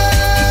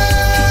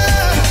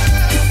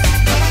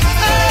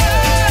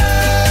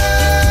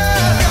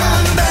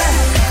 come back.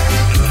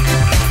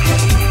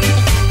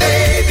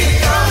 Baby,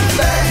 come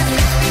back.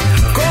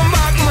 Come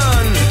back,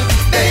 man.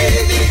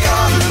 Baby,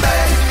 come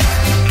back.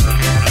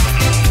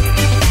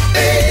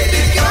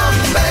 Baby, come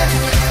back.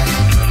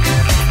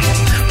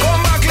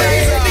 Come back,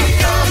 baby,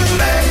 come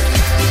back.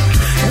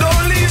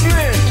 Don't leave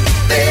me.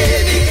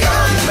 Baby,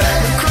 come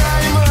back.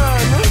 Cry,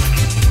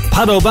 man.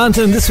 Pat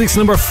O'Banton, this week's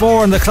number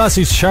 4 in the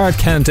Classics Chart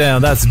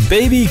Countdown. That's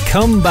Baby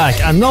Come Back.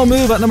 And no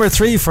move at number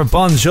 3 for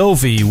Bon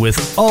Jovi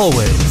with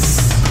Always.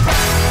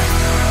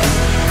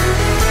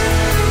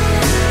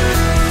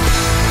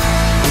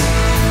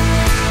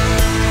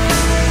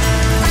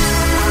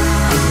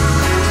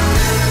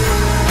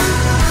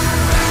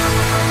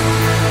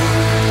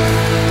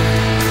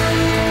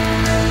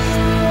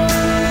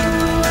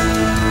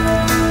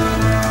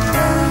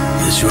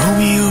 This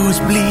Romeo's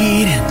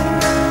bleeding,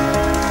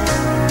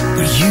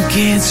 but you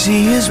can't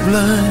see his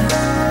blood.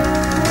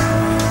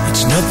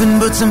 It's nothing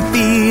but some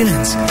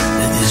feelings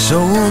that this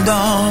old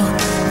dog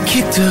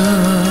kicked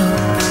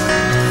up.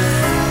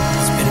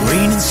 It's been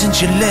raining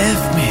since you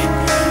left me.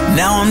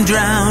 Now I'm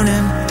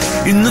drowning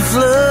in the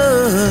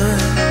flood.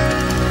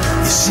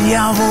 You see,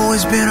 I've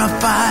always been a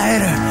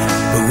fighter,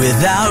 but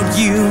without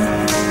you,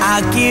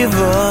 I give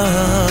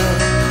up.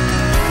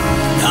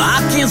 Now I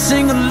can't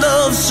sing a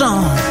love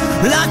song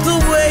like the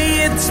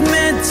way it's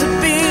meant to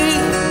be.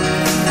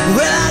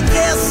 Well, I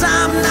guess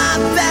I'm not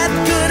that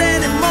good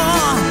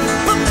anymore,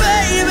 but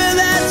baby,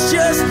 that's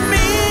just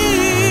me.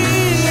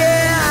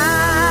 Yeah,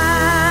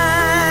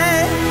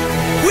 I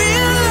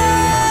will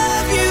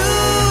love you,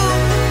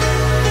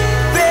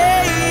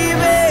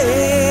 baby,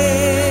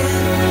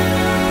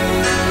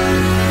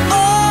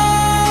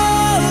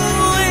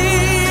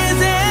 always,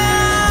 and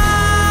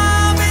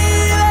I'll be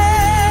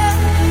there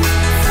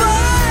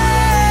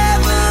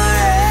forever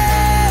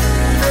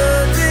and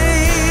a day.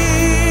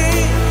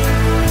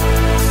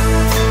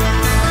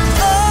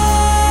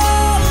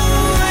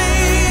 Always,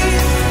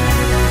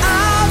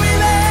 I'll be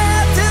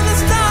there till the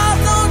stars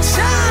don't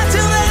shine,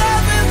 till the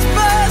heavens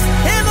burst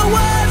and the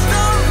words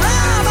don't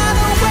rhyme. I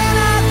know when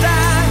I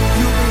die,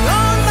 you'll be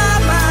on my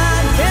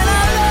mind, and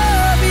I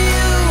love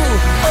you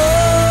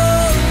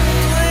always.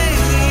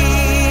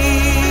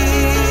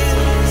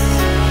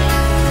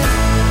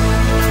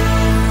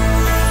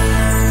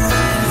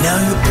 Now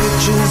your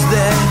pictures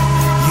that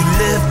you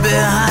left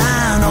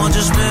behind are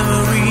just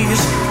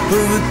memories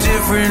of a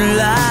different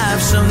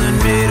life. Something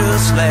made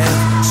us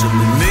laugh,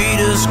 something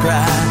made us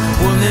cry,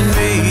 one that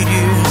made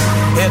you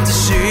have to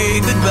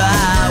say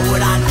goodbye. What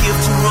I'd give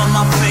to run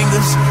my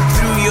fingers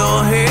through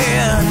your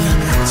hair,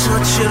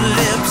 touch your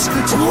lips,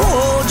 to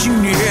hold you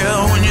near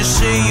when you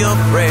say your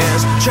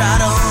prayers. Try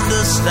to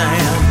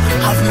understand,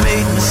 I've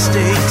made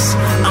mistakes,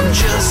 I'm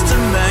just a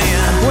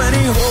man. When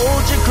he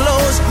holds you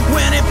close,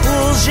 when he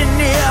pulls you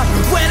near,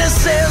 when he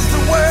says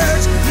the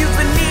words you've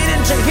been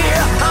needing to hear,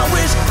 I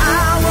wish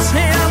I was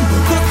him,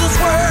 but those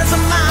words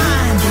are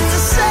mine to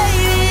say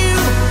to you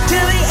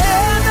till the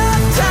end of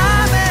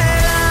time.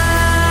 And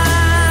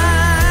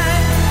I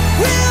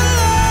will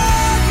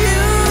love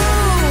you,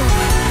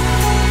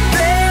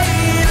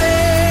 baby,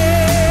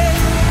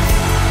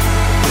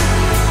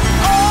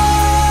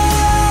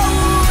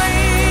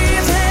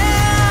 always, and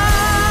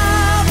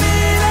I'll be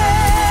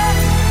there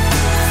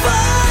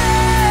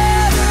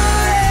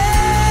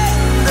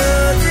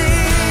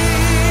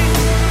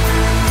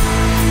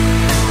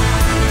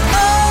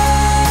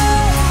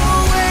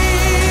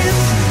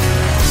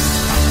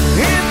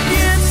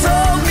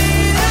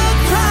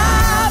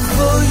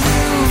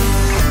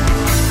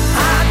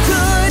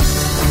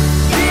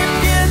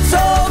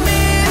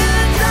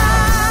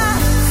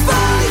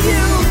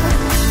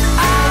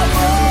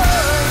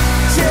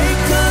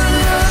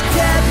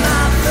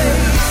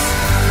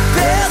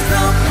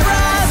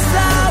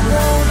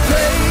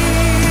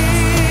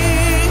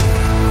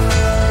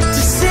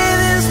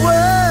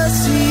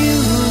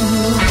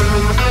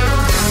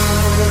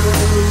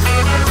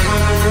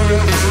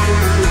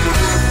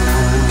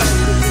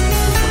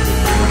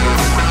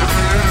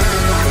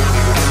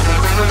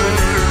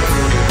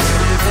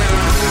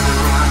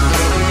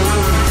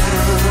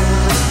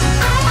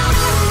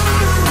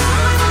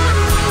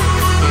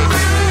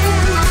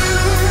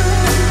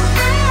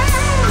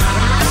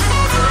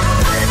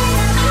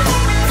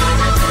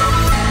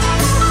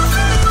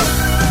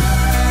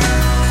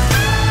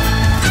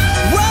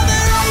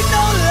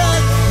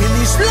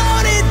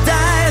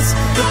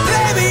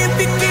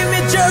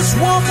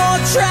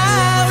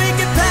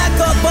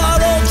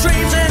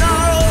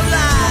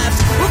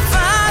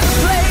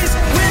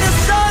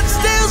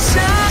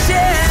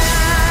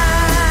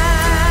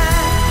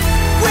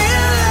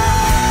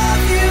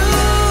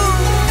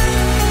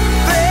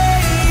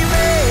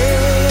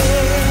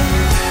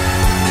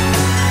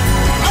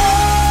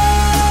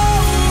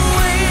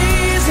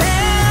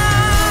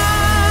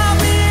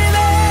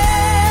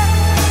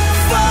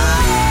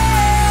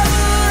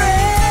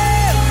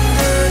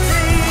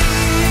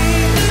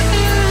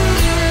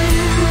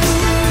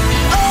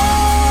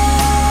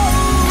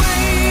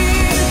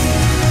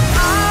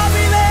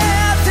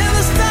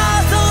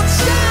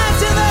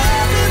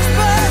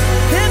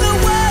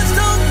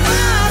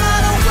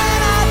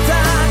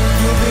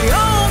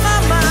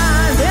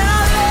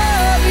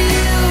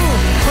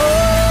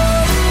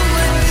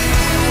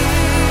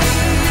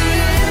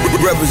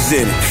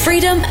represent.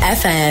 Freedom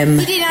FM.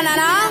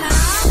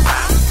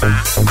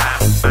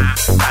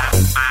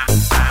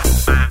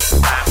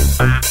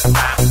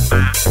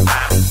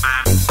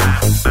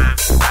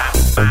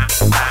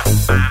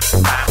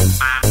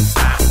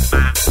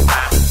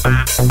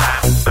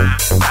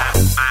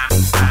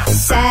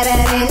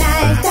 Saturday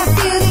night, I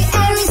feel the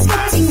air is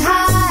getting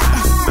hot.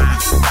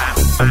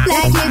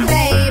 Like it,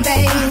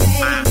 baby.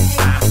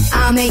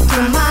 I'll make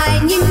you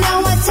mine. You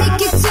know I'll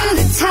take it to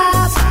the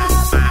top.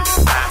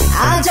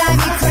 I'll drive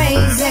you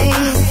crazy.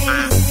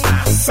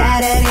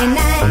 Saturday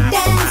night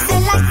dance, I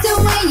like the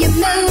way you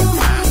move.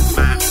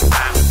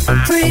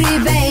 Pretty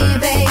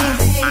baby,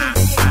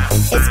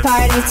 it's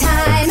party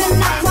time and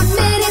not 1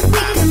 minute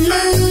we can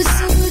lose.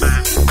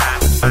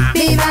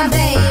 Be my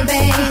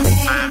baby.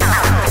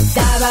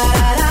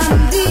 Da-ba-da-dum,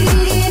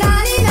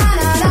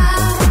 dee-dee-dee-da-dee-da-da-da.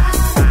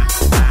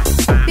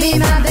 Be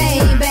my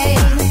baby.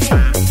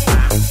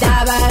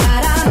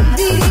 Da-ba-da-dum,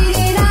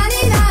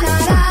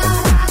 dee-dee-dee-da-dee-da-da-da.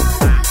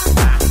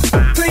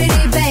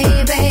 Pretty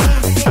baby.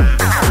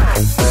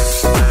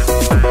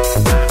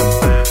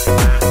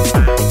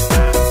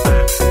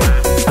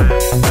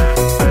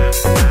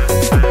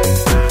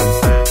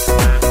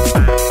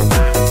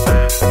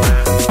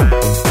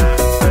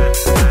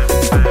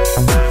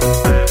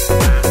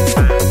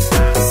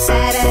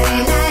 Saturday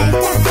night,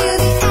 I feel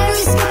the air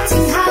is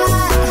getting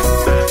hot.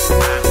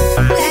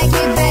 Like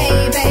it,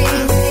 baby.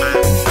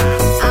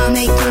 I'll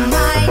make you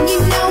mine. You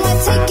know I'll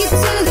take it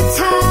to the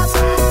top.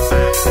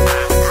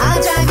 I'll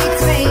drive you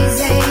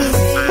crazy.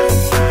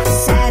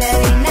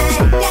 Saturday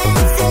night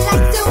dance, I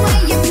like the way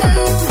you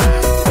move.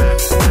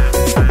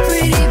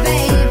 Pretty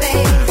baby,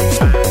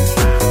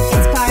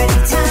 it's party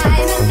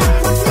time and not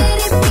 1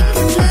 minute we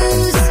can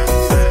lose.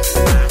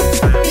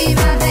 Be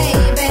my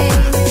baby.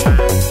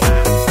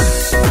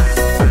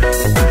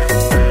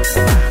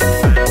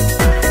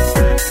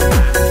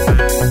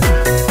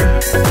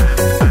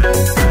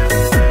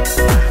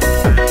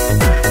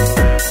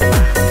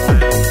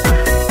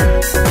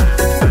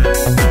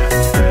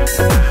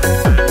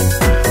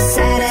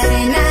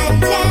 Saturday night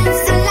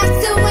dance, I like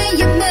the way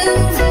you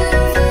move.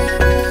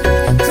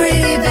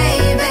 Pretty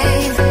baby,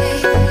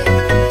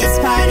 it's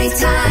party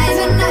time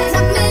and not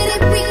 1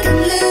 minute we can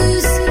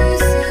lose.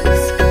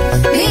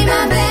 Be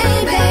my baby.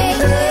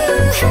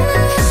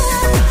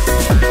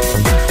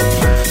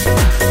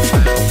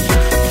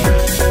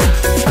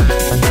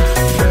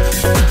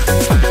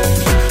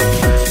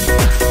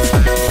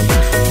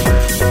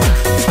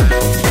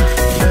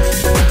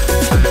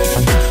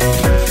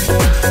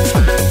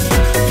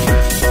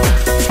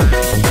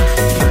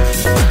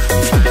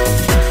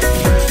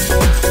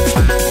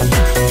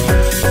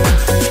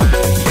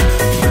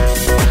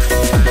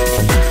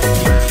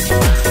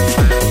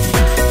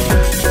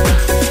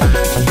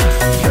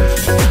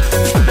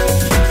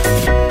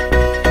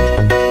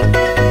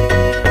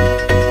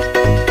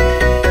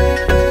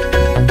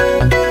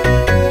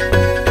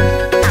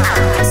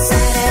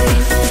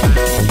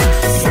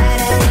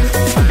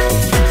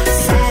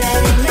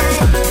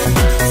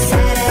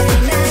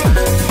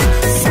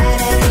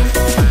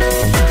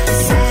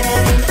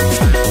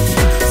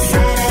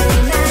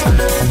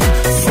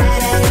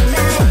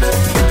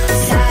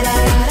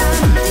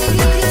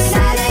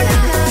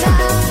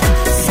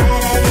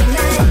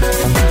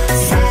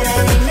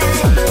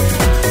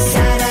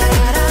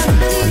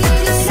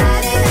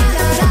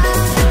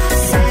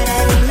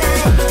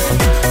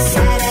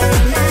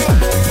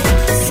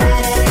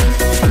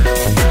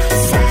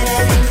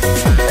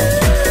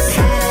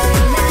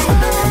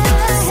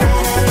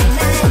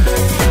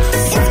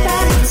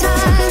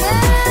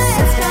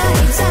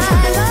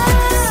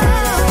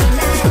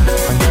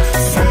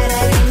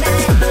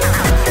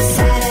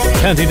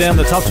 Counting down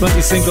the top 20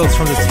 singles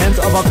from the 10th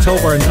of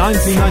October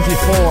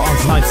 1994 on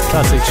tonight's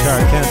Classic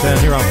Chart Countdown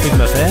here on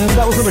Freedom FM.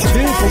 That was number 2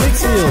 for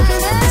Wakefield,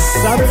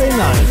 Saturday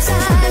Night.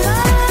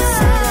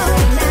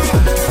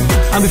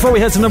 And before we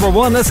head to number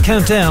 1, let's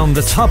count down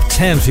the top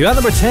 10 for you. At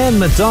number 10,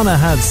 Madonna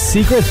had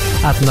Secret.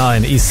 At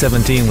 9, East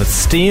 17 with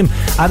Steam.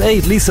 At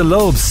 8, Lisa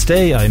Loeb's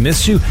Stay, I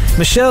Miss You.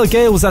 Michelle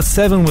Gale was at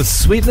 7 with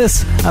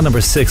Sweetness. At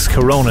number 6,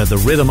 Corona, The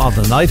Rhythm of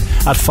the Night.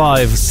 At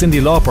 5, Cyndi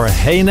Lauper,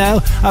 Hey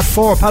Now. At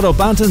 4, Pat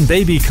O'Banton,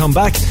 Baby Come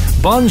Back.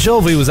 Bon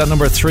Jovi was at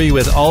number 3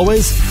 with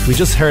Always. We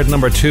just heard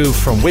number 2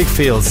 from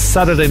Wakefield,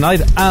 Saturday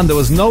Night, and there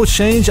was no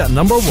change at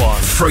number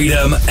 1.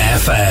 Freedom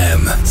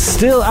FM.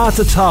 Still at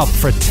the top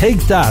for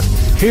Take That,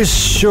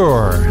 here's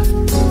Sure.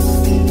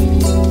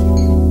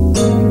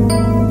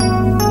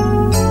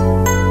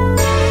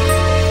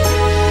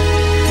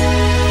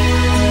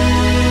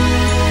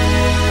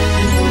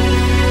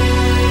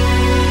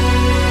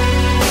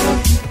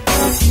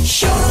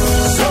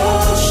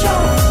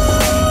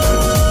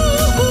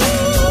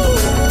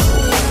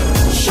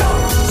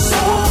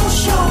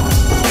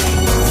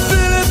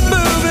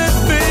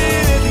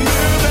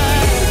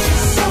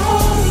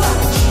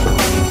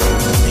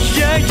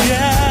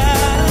 Yeah.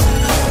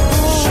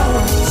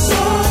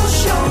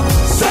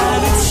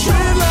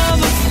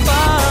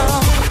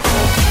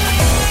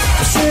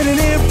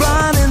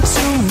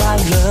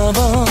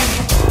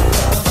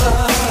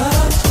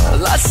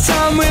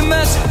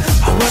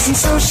 wasn't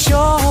so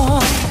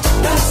sure.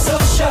 Not so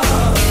sure.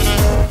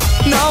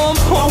 Now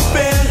I'm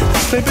hoping,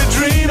 maybe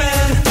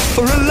dreaming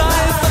for a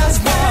life as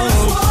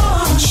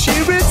one. She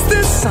reads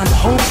this, I'm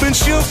hoping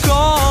she'll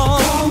call.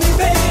 Call me,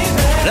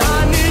 baby.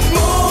 I need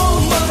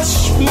more, much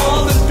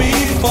more than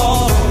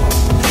before.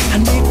 I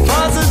need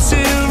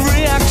positive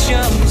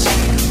reactions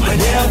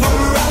whenever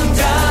I'm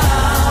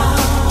down.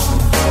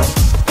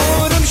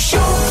 But I'm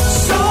sure,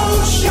 so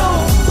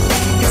sure,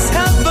 it's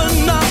heaven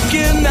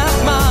knocking at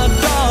my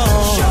door.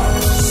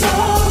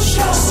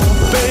 So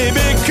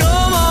baby,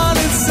 come on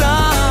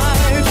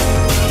inside.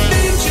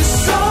 Need you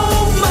so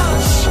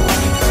much,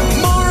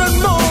 more and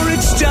more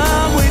each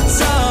time we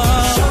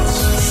touch.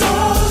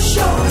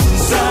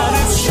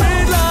 Solid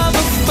love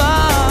I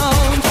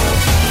found.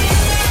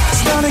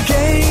 It's not a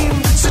game,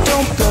 so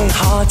don't play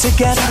hard to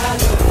get.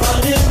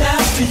 Running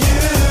after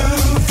you.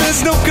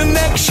 There's no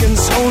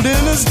connections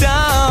holding us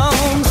down.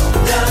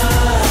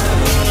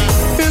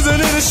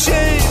 Isn't it a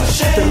shame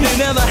that it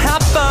never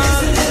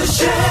happened? Isn't it a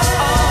shame?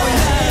 Oh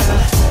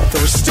yeah.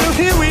 Though still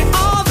here we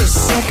are, the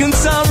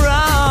seconds are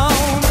right.